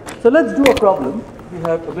 so let's do a problem. We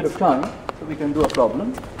have a bit of time, so we can do a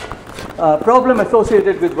problem. Problem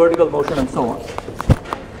associated with vertical motion and so on.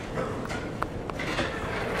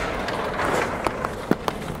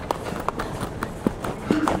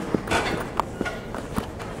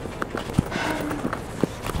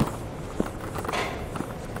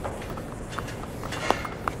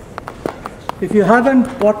 If you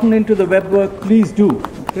haven't gotten into the web work, please do,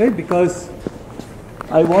 okay? Because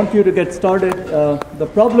I want you to get started. The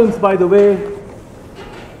problems, by the way,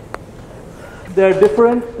 they're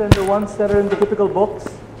different than the ones that are in the typical books,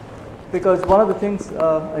 because one of the things,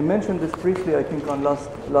 I mentioned this briefly, I think, on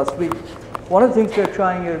last week. One of the things we're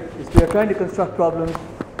trying here is we are trying to construct problems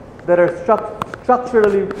that are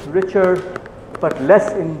structurally richer, but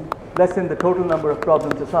less in the total number of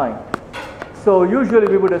problems assigned. So usually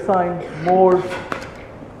we would assign more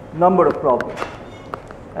number of problems.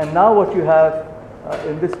 And now what you have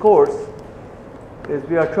in this course is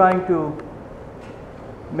we are trying to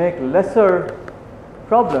make lesser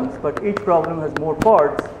problems, but each problem has more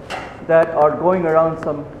parts that are going around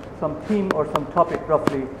some theme or some topic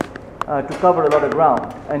roughly to cover a lot of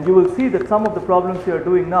ground. And you will see that some of the problems you are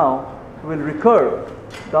doing now will recur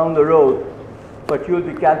down the road, but you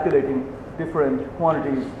will be calculating different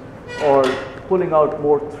quantities or pulling out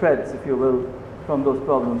more threads, if you will, from those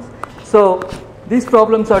problems. So these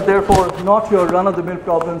problems are therefore not your run-of-the-mill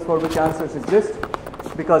problems for which answers exist,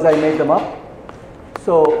 because I made them up.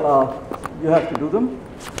 So you have to do them.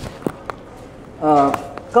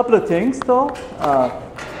 Couple of things though.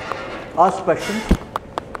 Ask questions.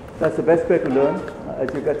 That's the best way to learn.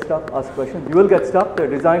 As you get stuck, ask questions. You will get stuck. They're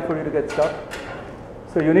designed for you to get stuck.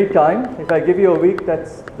 So you need time. If I give you a week,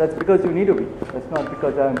 that's because you need a week. That's not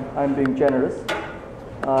because I'm being generous.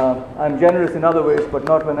 I'm generous in other ways, but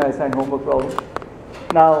not when I assign homework problems.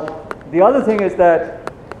 Now, the other thing is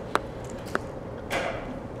that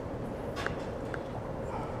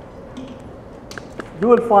you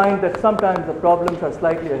will find that sometimes the problems are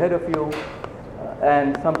slightly ahead of you,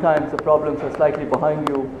 and sometimes the problems are slightly behind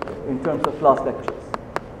you in terms of class lectures.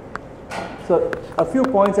 So a few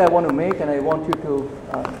points I want to make, and I want you to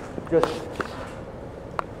just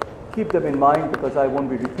keep them in mind because I won't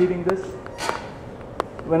be repeating this.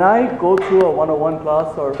 When I go through a 101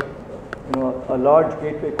 class or a large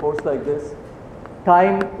gateway course like this,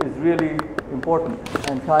 time is really important,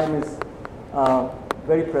 and time is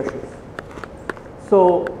very precious.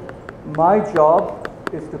 So my job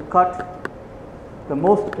is to cut the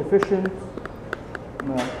most efficient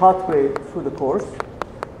pathway through the course,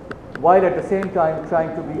 while at the same time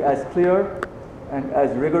trying to be as clear and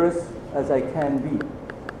as rigorous as I can be.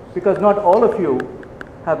 Because not all of you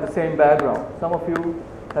have the same background. Some of you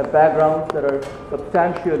have backgrounds that are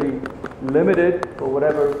substantially limited for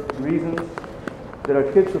whatever reasons. There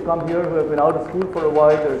are kids who come here who have been out of school for a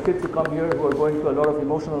while. There are kids who come here who are going through a lot of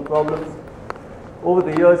emotional problems. Over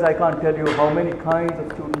the years, I can't tell you how many kinds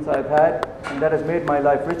of students I've had, and that has made my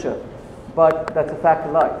life richer. But that's a fact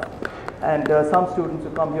of life. And there are some students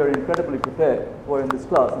who come here incredibly prepared who are in this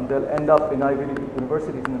class, and they'll end up in Ivy League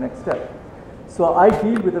universities in the next step. So I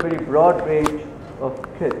deal with a very broad range of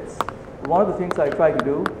kids. One of the things I try to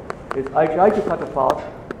do is I try to cut a path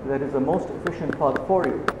that is the most efficient path for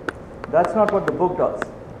you. That's not what the book does.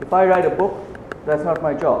 If I write a book, that's not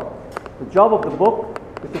my job. The job of the book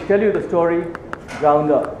is to tell you the story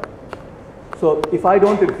ground up. So if I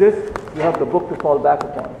don't exist, you have the book to fall back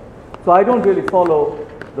upon. So I don't really follow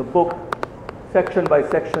the book section by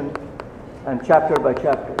section and chapter by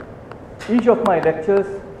chapter. Each of my lectures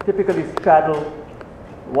typically straddle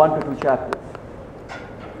 1 to 2 chapters.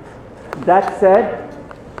 That said,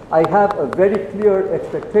 I have a very clear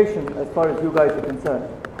expectation as far as you guys are concerned,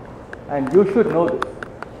 and you should know this.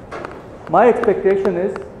 My expectation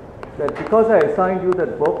is that because I assigned you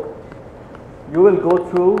that book, you will go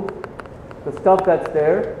through the stuff that's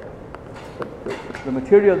there, the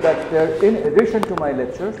material that's there in addition to my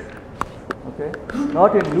lectures, okay?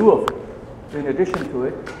 Not in lieu of it, in addition to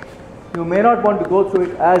it. You may not want to go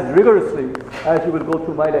through it as rigorously as you will go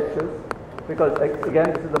through my lectures, because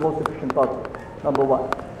again, this is the most efficient possible, number one.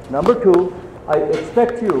 Number two, I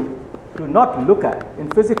expect you to not look at. In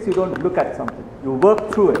physics, you don't look at something. You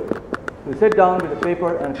work through it. You sit down with a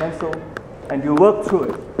paper and a pencil and you work through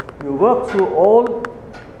it. You work through all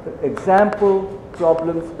the example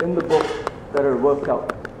problems in the book that are worked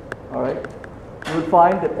out. All right? You will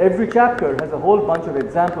find that every chapter has a whole bunch of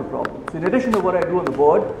example problems. So in addition to what I do on the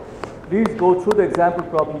board, please go through the example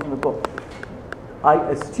problems in the book. I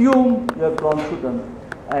assume you have gone through them,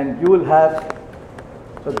 and you will have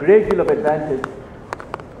a great deal of advantage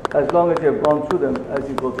as long as you have gone through them as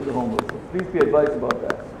you go through the homework. So please be advised about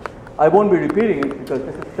that. I won't be repeating it because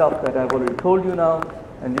this is stuff that I've already told you now,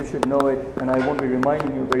 and you should know it, and I won't be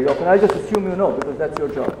reminding you very often. I just assume you know because that's your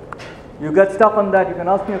job. You get stuck on that, you can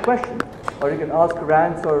ask me a question, or you can ask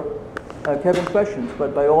Rance or Kevin questions,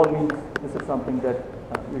 but by all means, this is something that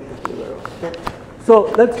you should be aware of. Okay?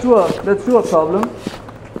 So let's do a problem.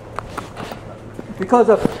 Because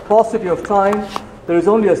of paucity of time, there is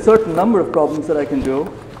only a certain number of problems that I can do.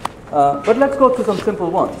 But let's go through some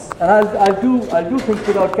simple ones. And I'll do things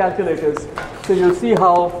without calculators, so you'll see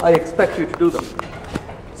how I expect you to do them.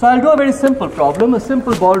 So I'll do a very simple problem, a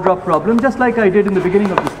simple ball drop problem, just like I did in the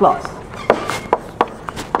beginning of this class.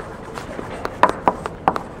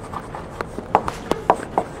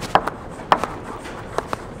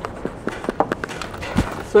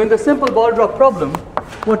 So in the simple ball drop problem,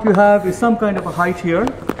 what you have is some kind of a height here.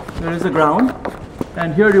 There is a ground,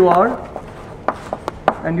 and here you are,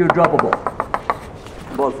 and you drop a ball.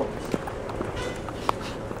 Ball falls.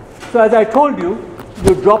 So as I told you,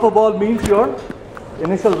 you drop a ball means your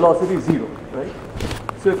initial velocity is 0, right?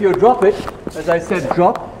 So if you drop it, as I said,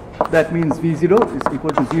 drop, that means v0 is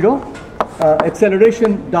equal to 0.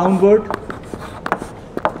 Acceleration downward,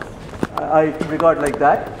 I regard like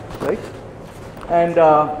that, right? And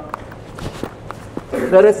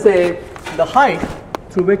let us say the height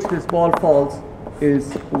through which this ball falls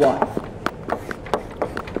is y.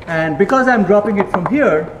 And because I'm dropping it from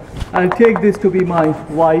here, I'll take this to be my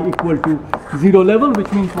y equal to 0 level,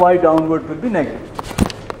 which means y downward will be negative.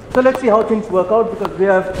 So let's see how things work out, because we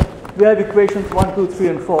have equations 1, 2, 3,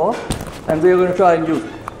 and 4, and we're going to try and use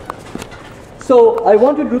it. So I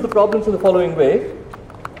want to do the problems in the following way.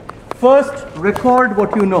 First, record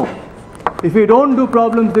what you know. If you don't do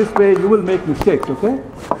problems this way, you will make mistakes, okay?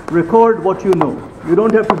 Record what you know. You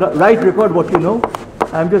don't have to record what you know.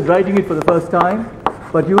 I'm just writing it for the first time.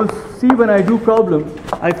 But you will see when I do problems,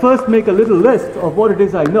 I first make a little list of what it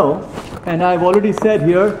is I know. And I've already said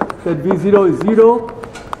here that v0 is 0.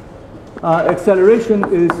 Acceleration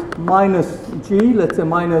is minus g. Let's say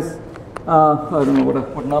minus, I don't know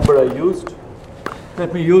what number I used.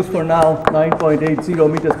 Let me use for now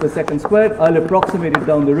 9.80 meters per second squared. I'll approximate it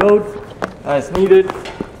down the road as needed.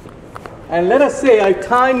 And let us say I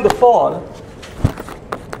time the fall,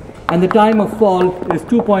 and the time of fall is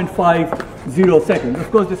 2.50 seconds. Of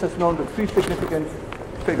course, this is known to 3 significant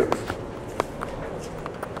figures.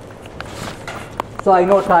 So I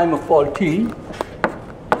know time of fall t.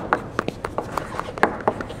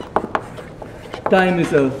 Time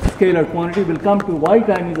is a scalar quantity. We'll come to why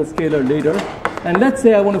time is a scalar later. And let's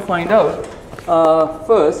say I want to find out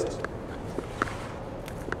first.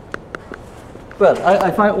 Well,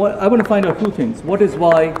 I want to find out two things. What is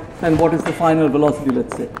y and what is the final velocity,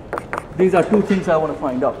 let's say. These are two things I want to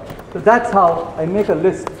find out. So that's how I make a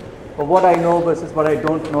list of what I know versus what I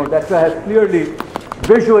don't know. That's why I have clearly,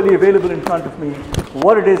 visually available in front of me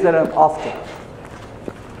what it is that I'm after.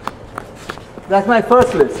 That's my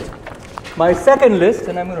first list. My second list,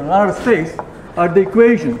 and I'm going to run out of space, are the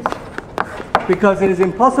equations. Because it is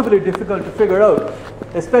impossibly difficult to figure out,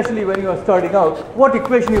 especially when you are starting out, what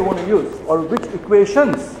equation you want to use or which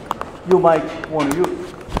equations you might want to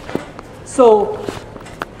use. So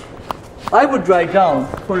I would write down,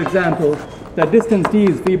 for example, that distance d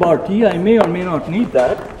is v bar t. I may or may not need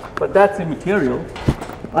that, but that's immaterial.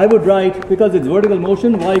 I would write, because it's vertical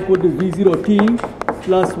motion, y equal to v0 t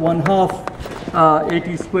plus 1/2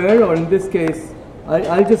 at squared, or in this case,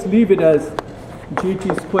 I'll just leave it as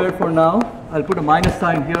gt squared for now. I'll put a minus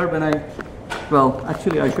sign here when well,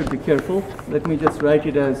 actually I should be careful. Let me just write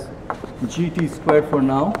it as gt squared for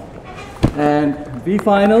now. And V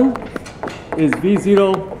final is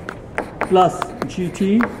V0 plus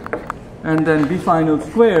GT, and then V final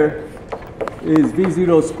square is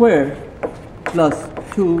V0 square plus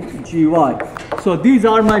 2GY. So these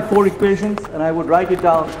are my 4 equations, and I would write it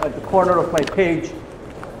down at the corner of my page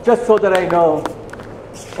just so that I know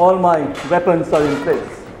all my weapons are in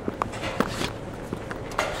place.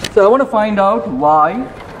 So I want to find out y,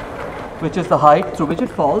 which is the height through which it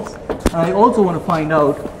falls. And I also want to find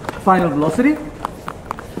out final velocity.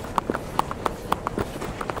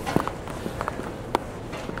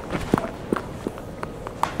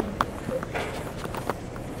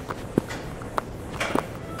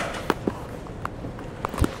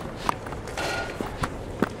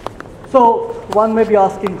 So one may be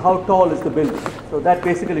asking how tall is the building. So that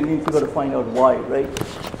basically means you've got to find out y, right?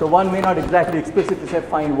 So one may not exactly explicitly say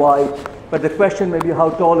find y, but the question may be how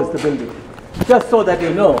tall is the building. Just so that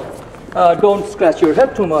you know, don't scratch your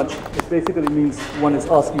head too much. It basically means one is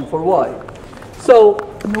asking for y. So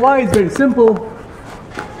y is very simple.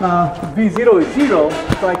 V0 is 0,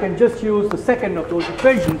 so I can just use the second of those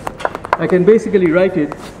equations. I can basically write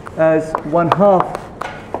it as 1/2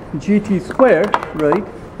 GT squared, right?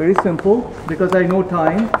 Very simple, because I know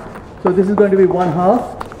time. So this is going to be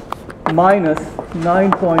 1/2 minus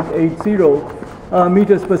 9.80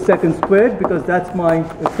 meters per second squared, because that's my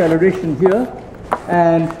acceleration here.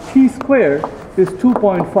 And t squared is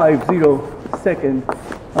 2.50 second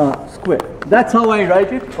squared. That's how I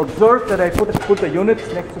write it. Observe that I put the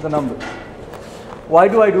units next to the numbers. Why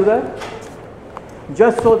do I do that?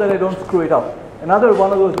 Just so that I don't screw it up. Another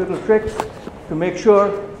one of those little tricks to make sure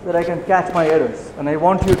that I can catch my errors, and I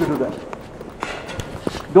want you to do that.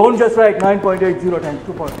 Don't just write 9.80 times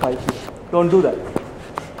 2.50. Don't do that.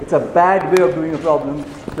 It's a bad way of doing a problem.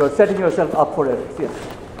 You're setting yourself up for errors. Yes.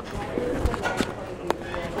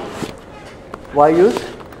 Why use?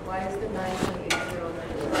 Why is the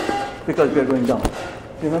 9.80? Because we are going down.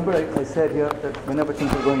 Remember I said here that whenever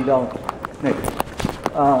things are going down, negative.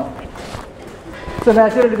 So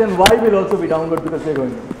naturally then y will also be downward because we are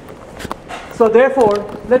going down. So therefore,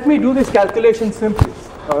 let me do this calculation simply,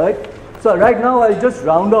 all right? So right now I'll just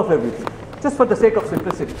round off everything, just for the sake of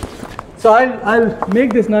simplicity. So I'll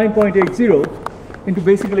make this 9.80 into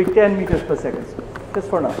basically 10 meters per second, just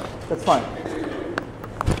for now. That's fine.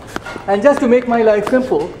 And just to make my life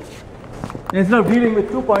simple, instead of dealing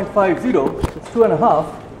with 2.50, it's 2.5,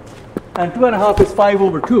 and 2.5 is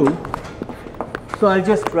 5/2. So I'll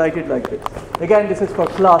just write it like this. Again, this is for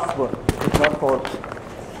class work, it's not for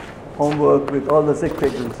homework with all the zig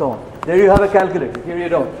figs and so on. There you have a calculator, here you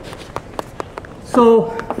don't.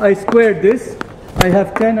 So I squared this, I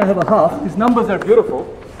have 10, I have a half. These numbers are beautiful.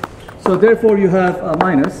 So therefore you have a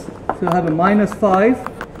minus. So you have a minus 5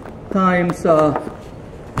 times,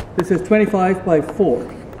 this is 25 by 4.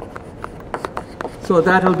 So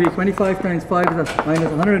that will be 25 times 5 is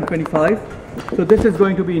minus 125. So this is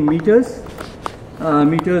going to be in meters,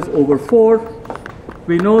 meters over 4.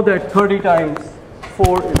 We know that 30 times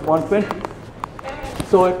 4 is 120.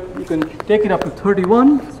 So you can take it up to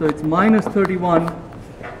 31. So it's minus 31,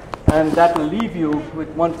 and that will leave you with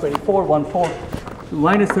 124, 1/4, so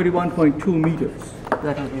minus 31.2 meters.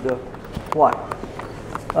 That will be the y.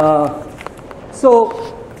 So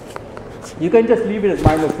you can just leave it as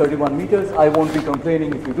minus 31 meters. I won't be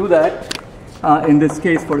complaining if you do that. In this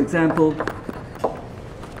case, for example,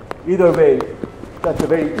 either way, that's a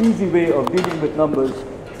very easy way of dealing with numbers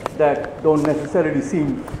that don't necessarily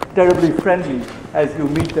seem terribly friendly as you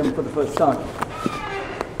meet them for the first time.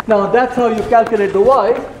 Now that's how you calculate the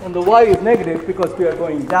y, and the y is negative because we are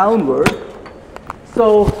going downward.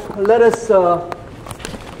 So let us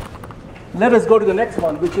go to the next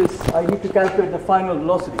one, which is I need to calculate the final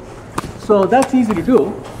velocity. So that's easy to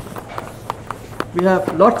do. We have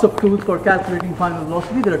lots of tools for calculating final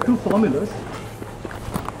velocity. There are 2 formulas.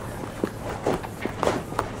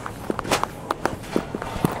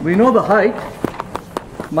 We know the height,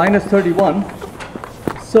 minus 31.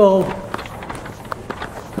 So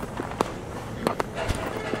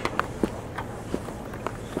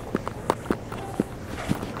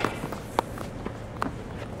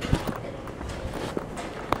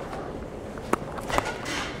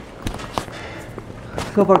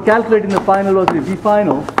for calculating the final velocity, V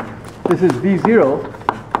final, this is V0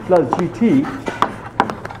 plus GT.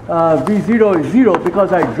 V0 is 0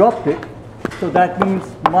 because I dropped it. So that means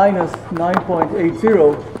minus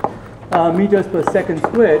 9.80 meters per second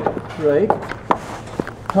squared, right?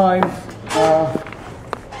 Times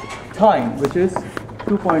time, which is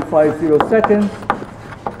 2.50 seconds.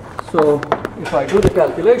 So if I do the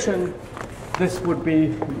calculation, this would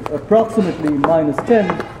be approximately minus 10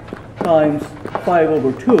 times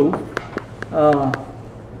 5/2.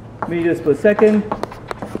 meters per second.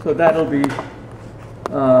 So that will be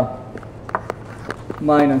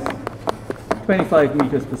minus 25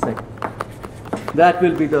 meters per second. That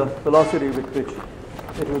will be the velocity with which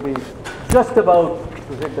it will be just about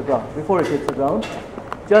to hit the ground, before it hits the ground,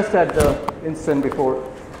 just at the instant before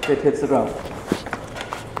it hits the ground.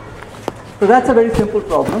 So that's a very simple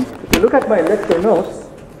problem. If you look at my lecture notes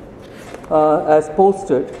as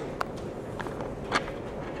posted,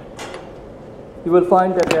 you will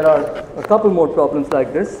find that there are a couple more problems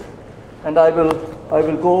like this, and I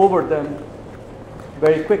will go over them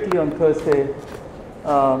very quickly on Thursday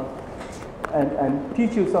and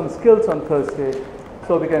teach you some skills on Thursday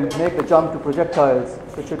so we can make the jump to projectiles,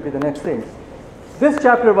 which should be the next thing. This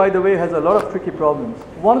chapter, by the way, has a lot of tricky problems.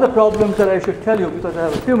 One of the problems that I should tell you, because I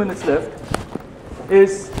have a few minutes left,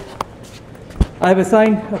 is I have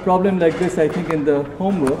assigned a problem like this, I think, in the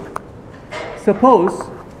homework. Suppose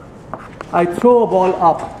I throw a ball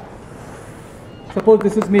up. Suppose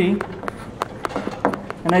this is me,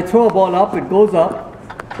 and I throw a ball up, it goes up.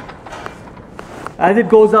 As it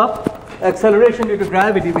goes up, acceleration due to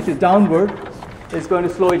gravity, which is downward, is going to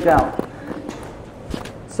slow it down.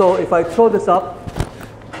 So if I throw this up,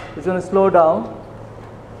 it's going to slow down,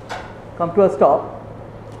 come to a stop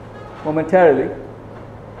momentarily,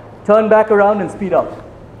 turn back around and speed up.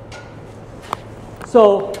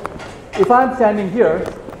 So if I'm standing here,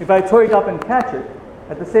 if I throw it up and catch it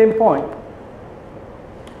at the same point,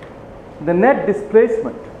 the net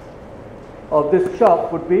displacement of this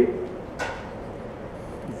shock would be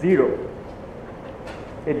 0.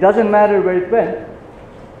 It doesn't matter where it went.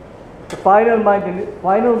 The final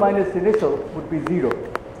minus initial would be 0.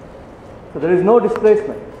 So there is no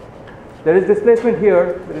displacement. There is displacement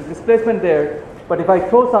here, there is displacement there, but if I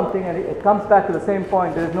throw something and it comes back to the same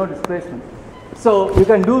point, there is no displacement. So you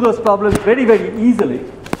can do those problems very, very easily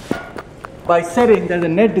by setting that the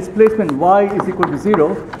net displacement y is equal to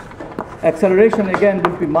 0. Acceleration again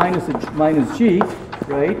will be minus g,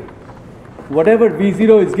 right? Whatever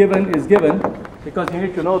v0 is given, because you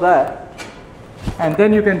need to know that. And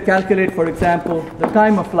then you can calculate, for example, the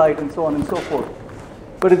time of flight and so on and so forth.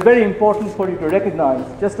 But it's very important for you to recognize,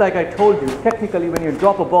 just like I told you, technically when you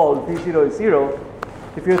drop a ball, v0 is 0.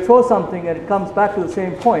 If you throw something and it comes back to the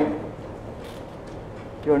same point,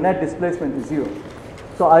 your net displacement is 0.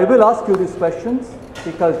 So I will ask you these questions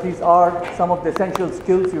because these are some of the essential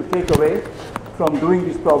skills you take away from doing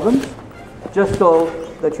these problems, just so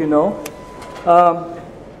that you know.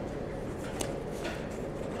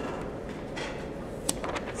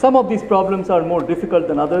 Some of these problems are more difficult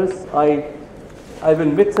than others. I will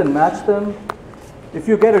mix and match them. If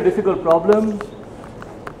you get a difficult problem,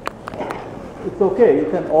 it's okay. You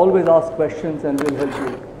can always ask questions and we'll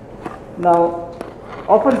help you. Now,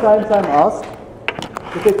 oftentimes I'm asked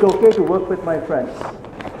if it's okay to work with my friends.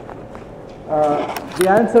 The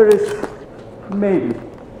answer is maybe,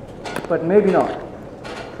 but maybe not.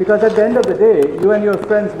 Because at the end of the day, you and your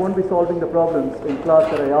friends won't be solving the problems in class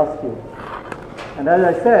that I asked you. And as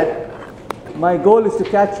I said, my goal is to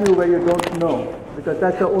catch you where you don't know, because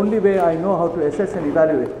that's the only way I know how to assess and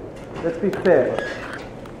evaluate. Let's be fair.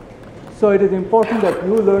 So it is important that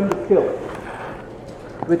you learn the skill,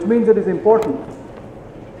 which means it is important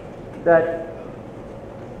that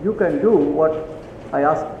you can do what I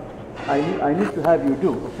ask. I need to have you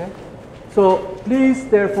do, okay? So please,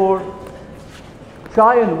 therefore,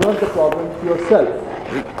 try and work the problem yourself.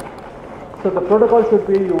 So the protocol should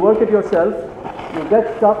be you work it yourself, you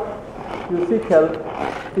get stuck, you seek help.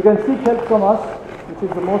 You can seek help from us, which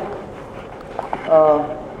is the most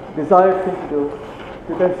desired thing to do.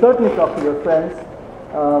 You can certainly talk to your friends.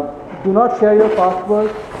 Do not share your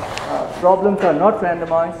password. Problems are not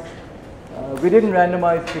randomized. We didn't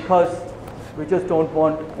randomize because we just don't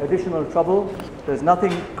want additional trouble. There's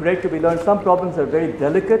nothing great to be learned. Some problems are very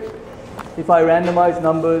delicate. If I randomize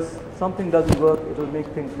numbers, something doesn't work, it will make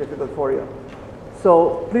things difficult for you.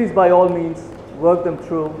 So please, by all means, work them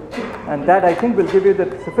through, and that I think will give you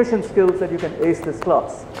the sufficient skills that you can ace this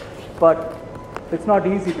class. But it's not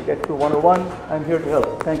easy to get to 101. I'm here to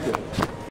help. Thank you.